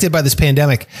 you're affected by this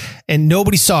pandemic and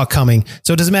nobody saw it coming.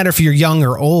 So it doesn't matter if you're young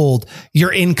or old,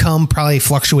 your income probably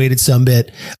fluctuated some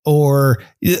bit, or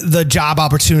the job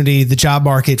opportunity, the job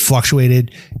market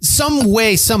fluctuated some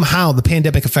way, somehow the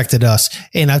pandemic affected us.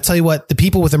 And I'll tell you what, the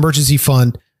people with emergency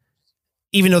fund,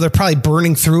 even though they're probably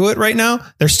burning through it right now,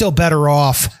 they're still better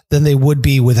off than they would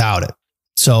be without it.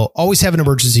 So always have an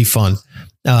emergency fund.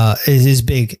 Is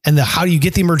big. And how do you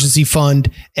get the emergency fund?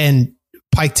 And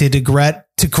Pike,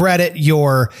 to credit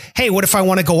your, hey, what if I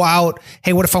want to go out?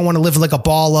 Hey, what if I want to live like a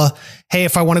baller? Hey,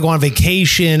 if I want to go on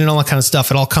vacation and all that kind of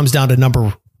stuff, it all comes down to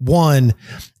number one.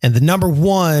 And the number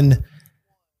one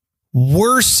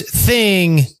worst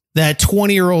thing that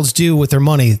 20-year-olds do with their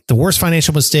money, the worst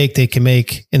financial mistake they can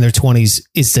make in their 20s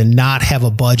is to not have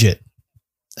a budget.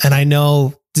 And I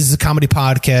know this is a comedy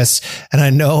podcast, and I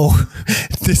know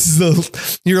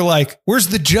you're like, where's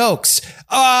the jokes?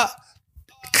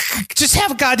 Just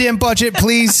have a goddamn budget,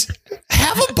 please.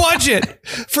 Have a budget.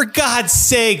 For God's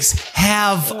sakes,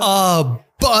 have a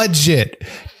budget.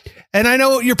 And I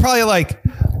know you're probably like,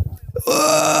 wait,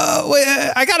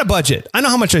 I got a budget. I know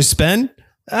how much I spend.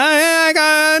 I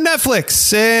got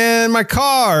Netflix and my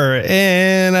car,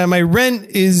 and my rent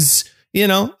is,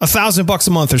 $1,000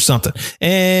 a month or something.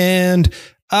 And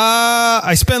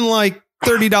I spend like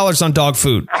 $30 on dog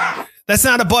food. That's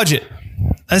not a budget.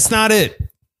 That's not it.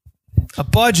 A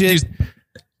budget.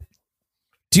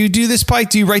 Do you do this, Pike?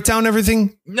 Do you write down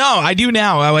everything? No, I do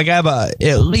now. I have at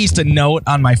least a note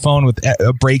on my phone with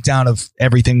a breakdown of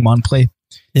everything monthly.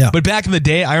 Yeah. But back in the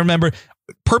day, I remember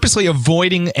purposely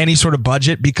avoiding any sort of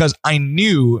budget because I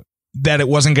knew that it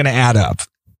wasn't going to add up.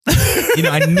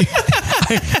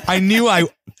 I knew I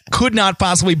could not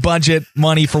possibly budget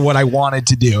money for what I wanted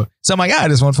to do. So I'm like, I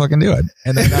just won't fucking do it.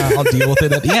 And then I'll deal with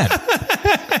it at the end.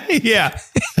 Yeah.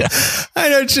 I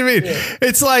know what you mean. Yeah.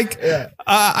 It's like,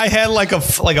 I had like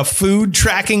a food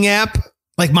tracking app,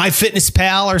 like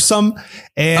MyFitnessPal or something.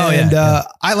 And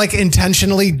I like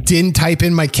intentionally didn't type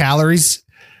in my calories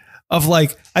of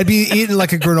like, I'd be eating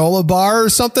like a granola bar or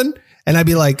something. And I'd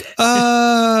be like,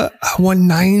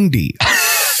 190.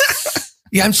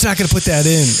 Yeah, I'm just not going to put that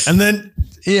in. And then,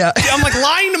 I'm like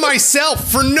lying to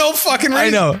myself for no fucking reason. I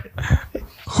know.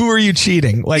 Who are you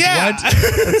cheating? Like, what?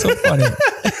 That's so funny.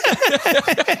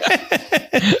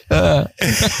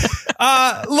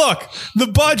 Look, the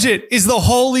budget is the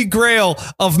holy grail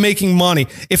of making money.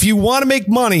 If you want to make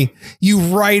money, you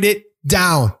write it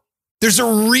down. There's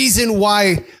a reason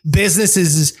why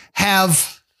businesses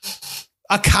have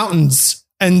accountants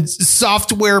and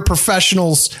software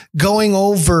professionals going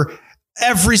over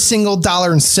every single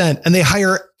dollar and cent, and they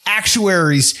hire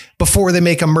actuaries before they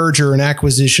make a merger and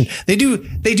acquisition. They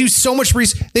do so much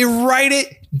research. They write it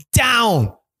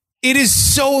down. It is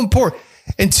so important.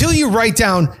 Until you write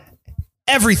down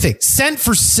everything, cent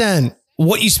for cent,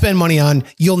 what you spend money on,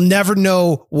 you'll never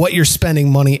know what you're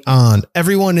spending money on.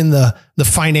 Everyone in the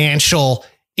financial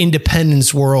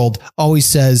independence world always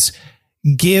says,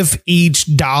 give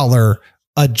each dollar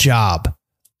a job.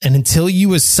 And until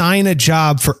you assign a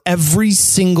job for every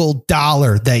single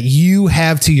dollar that you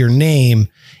have to your name,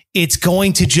 it's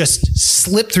going to just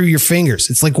slip through your fingers.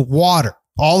 It's like water.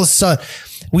 All of a sudden,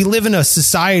 we live in a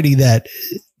society that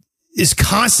is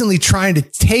constantly trying to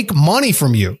take money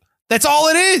from you. That's all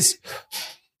it is.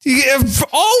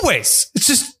 Always. It's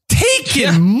just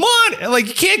taking money. Like,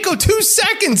 you can't go 2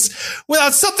 seconds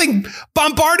without something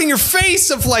bombarding your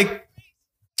face of like,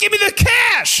 give me the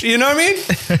cash. You know what I mean?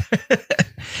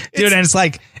 Dude, and it's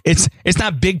like, it's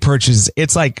not big purchases.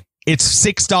 It's like, it's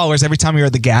 $6 every time you're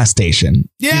at the gas station.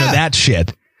 Yeah. You know, that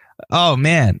shit. Oh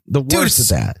man. The worst of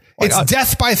that. It's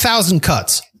death by 1,000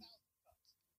 cuts.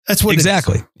 That's what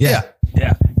exactly. It is.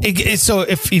 Yeah. So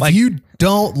if like, you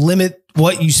don't limit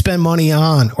what you spend money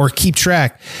on or keep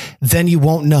track, then you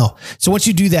won't know. So once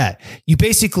you do that, you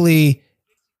basically,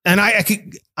 and I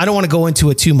don't want to go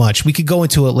into it too much. We could go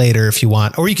into it later if you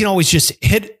want, or you can always just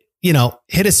hit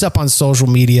us up on social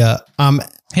media.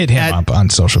 Hit him up on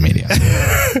social media.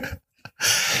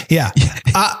 Yeah.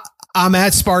 I'm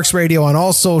at Sparks Radio on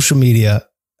all social media.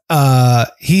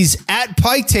 He's at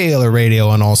Pike Taylor Radio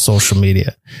on all social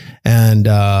media. And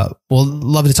we'll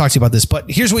love to talk to you about this. But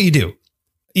here's what you do.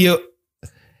 You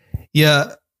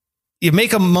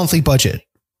make a monthly budget.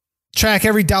 Track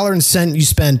every dollar and cent you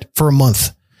spend for a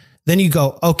month. Then you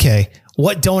go, okay,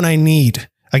 what don't I need?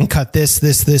 I can cut this, and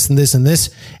this, and this.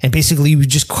 And basically you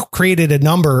just created a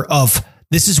number of,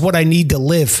 this is what I need to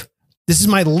live. This is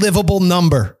my livable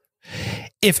number.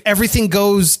 If everything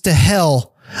goes to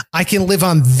hell, I can live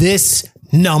on this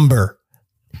number.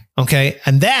 Okay.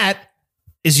 And that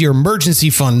is your emergency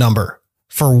fund number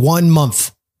for 1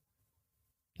 month.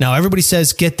 Now, everybody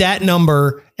says get that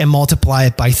number and multiply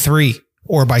it by 3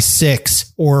 or by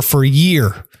 6 or for a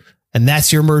year. And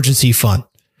that's your emergency fund.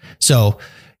 So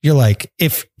you're like,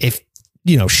 if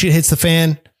shit hits the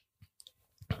fan,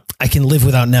 I can live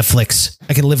without Netflix.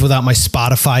 I can live without my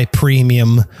Spotify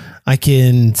premium. I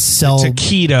can sell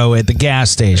taquito at the gas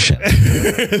station.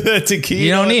 The taquito.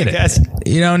 You don't need it.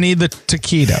 You don't need the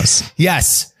taquitos.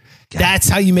 Yes. God. That's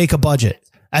how you make a budget.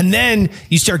 And then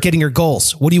you start getting your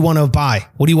goals. What do you want to buy?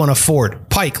 What do you want to afford?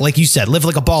 Pike, like you said, live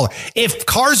like a baller. If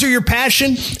cars are your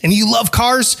passion and you love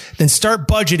cars, then start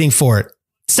budgeting for it.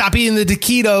 Stop eating the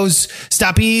taquitos.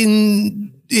 Stop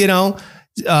eating,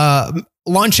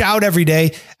 lunch out every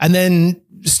day, and then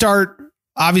start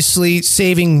obviously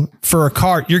saving for a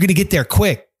car. You're going to get there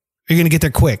quick.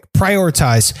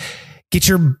 Prioritize. Get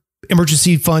your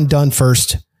emergency fund done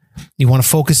first. You want to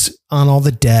focus on all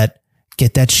the debt.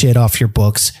 Get that shit off your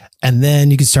books. And then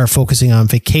you can start focusing on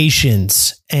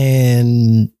vacations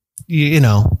and,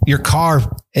 your car.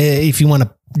 If you want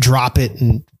to drop it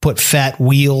and put fat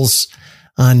wheels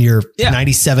on your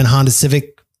 97 Honda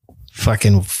Civic,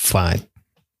 fucking fine.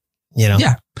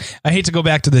 Yeah. I hate to go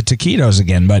back to the taquitos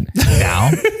again, but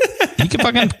now you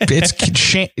can it's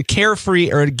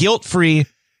carefree or guilt-free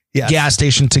gas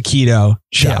station taquito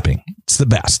shopping. Yeah. It's the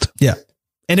best. Yeah.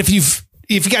 And if you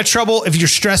got trouble, if you're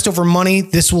stressed over money,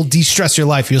 this will de-stress your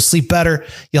life. You'll sleep better.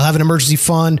 You'll have an emergency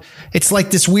fund. It's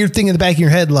like this weird thing in the back of your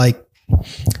head. Like,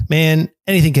 man,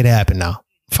 anything could happen now.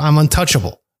 I'm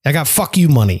untouchable. I got fuck you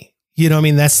money. You know what I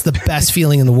mean? That's the best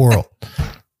feeling in the world.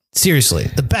 Seriously,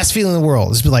 the best feeling in the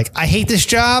world is be like, I hate this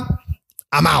job.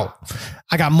 I'm out.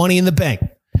 I got money in the bank.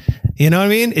 You know what I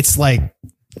mean? It's like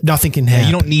nothing can happen.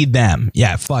 You don't need them.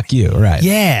 Yeah. Fuck you. Right.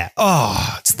 Yeah.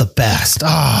 Oh, it's the best.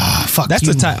 Oh, fuck. That's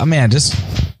the time. Oh, man, just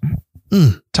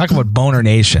talk about Boner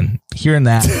Nation. Hearing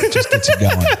that just gets you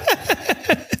going.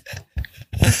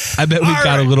 I bet we've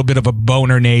got a little bit of a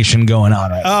Boner Nation going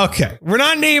on right. Okay. We're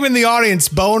not naming the audience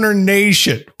Boner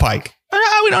Nation, Pike.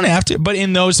 We don't have to, but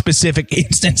in those specific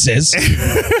instances,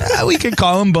 we could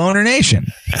call them Boner Nation.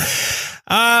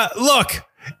 Look,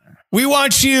 we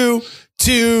want you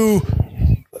to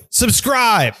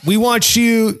subscribe. We want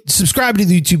you to subscribe to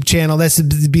the YouTube channel. That's to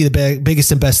be the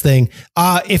biggest and best thing.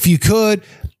 If you could,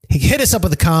 hit us up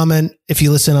with a comment if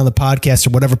you listen on the podcast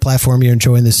or whatever platform you're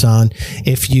enjoying this on.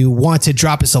 If you want to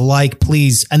drop us a like,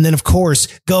 please. And then, of course,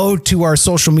 go to our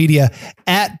social media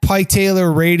at Pike Taylor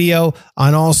Radio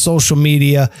on all social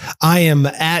media. I am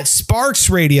at Sparks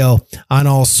Radio on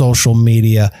all social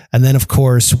media. And then, of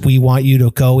course, we want you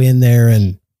to go in there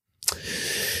and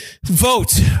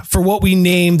vote for what we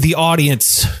name the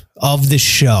audience of this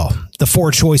show. The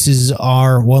 4 choices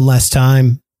are, one last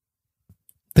time,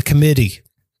 the committee,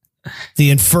 the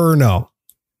Inferno,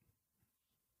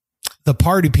 the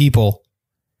Party People,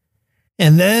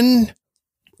 and then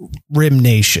Rim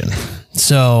Nation.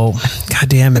 So, God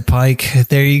damn it, Pike.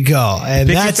 There you go. And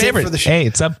pick that's your favorite. It for the show. Hey,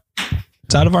 it's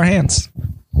out of our hands.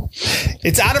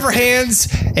 It's out of our hands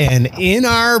and in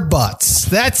our butts.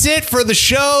 That's it for the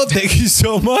show. Thank you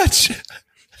so much.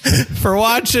 for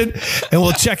watching, and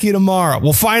we'll check you tomorrow.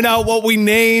 We'll find out what we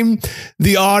name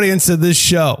the audience of this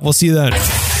show. We'll see you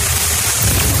then.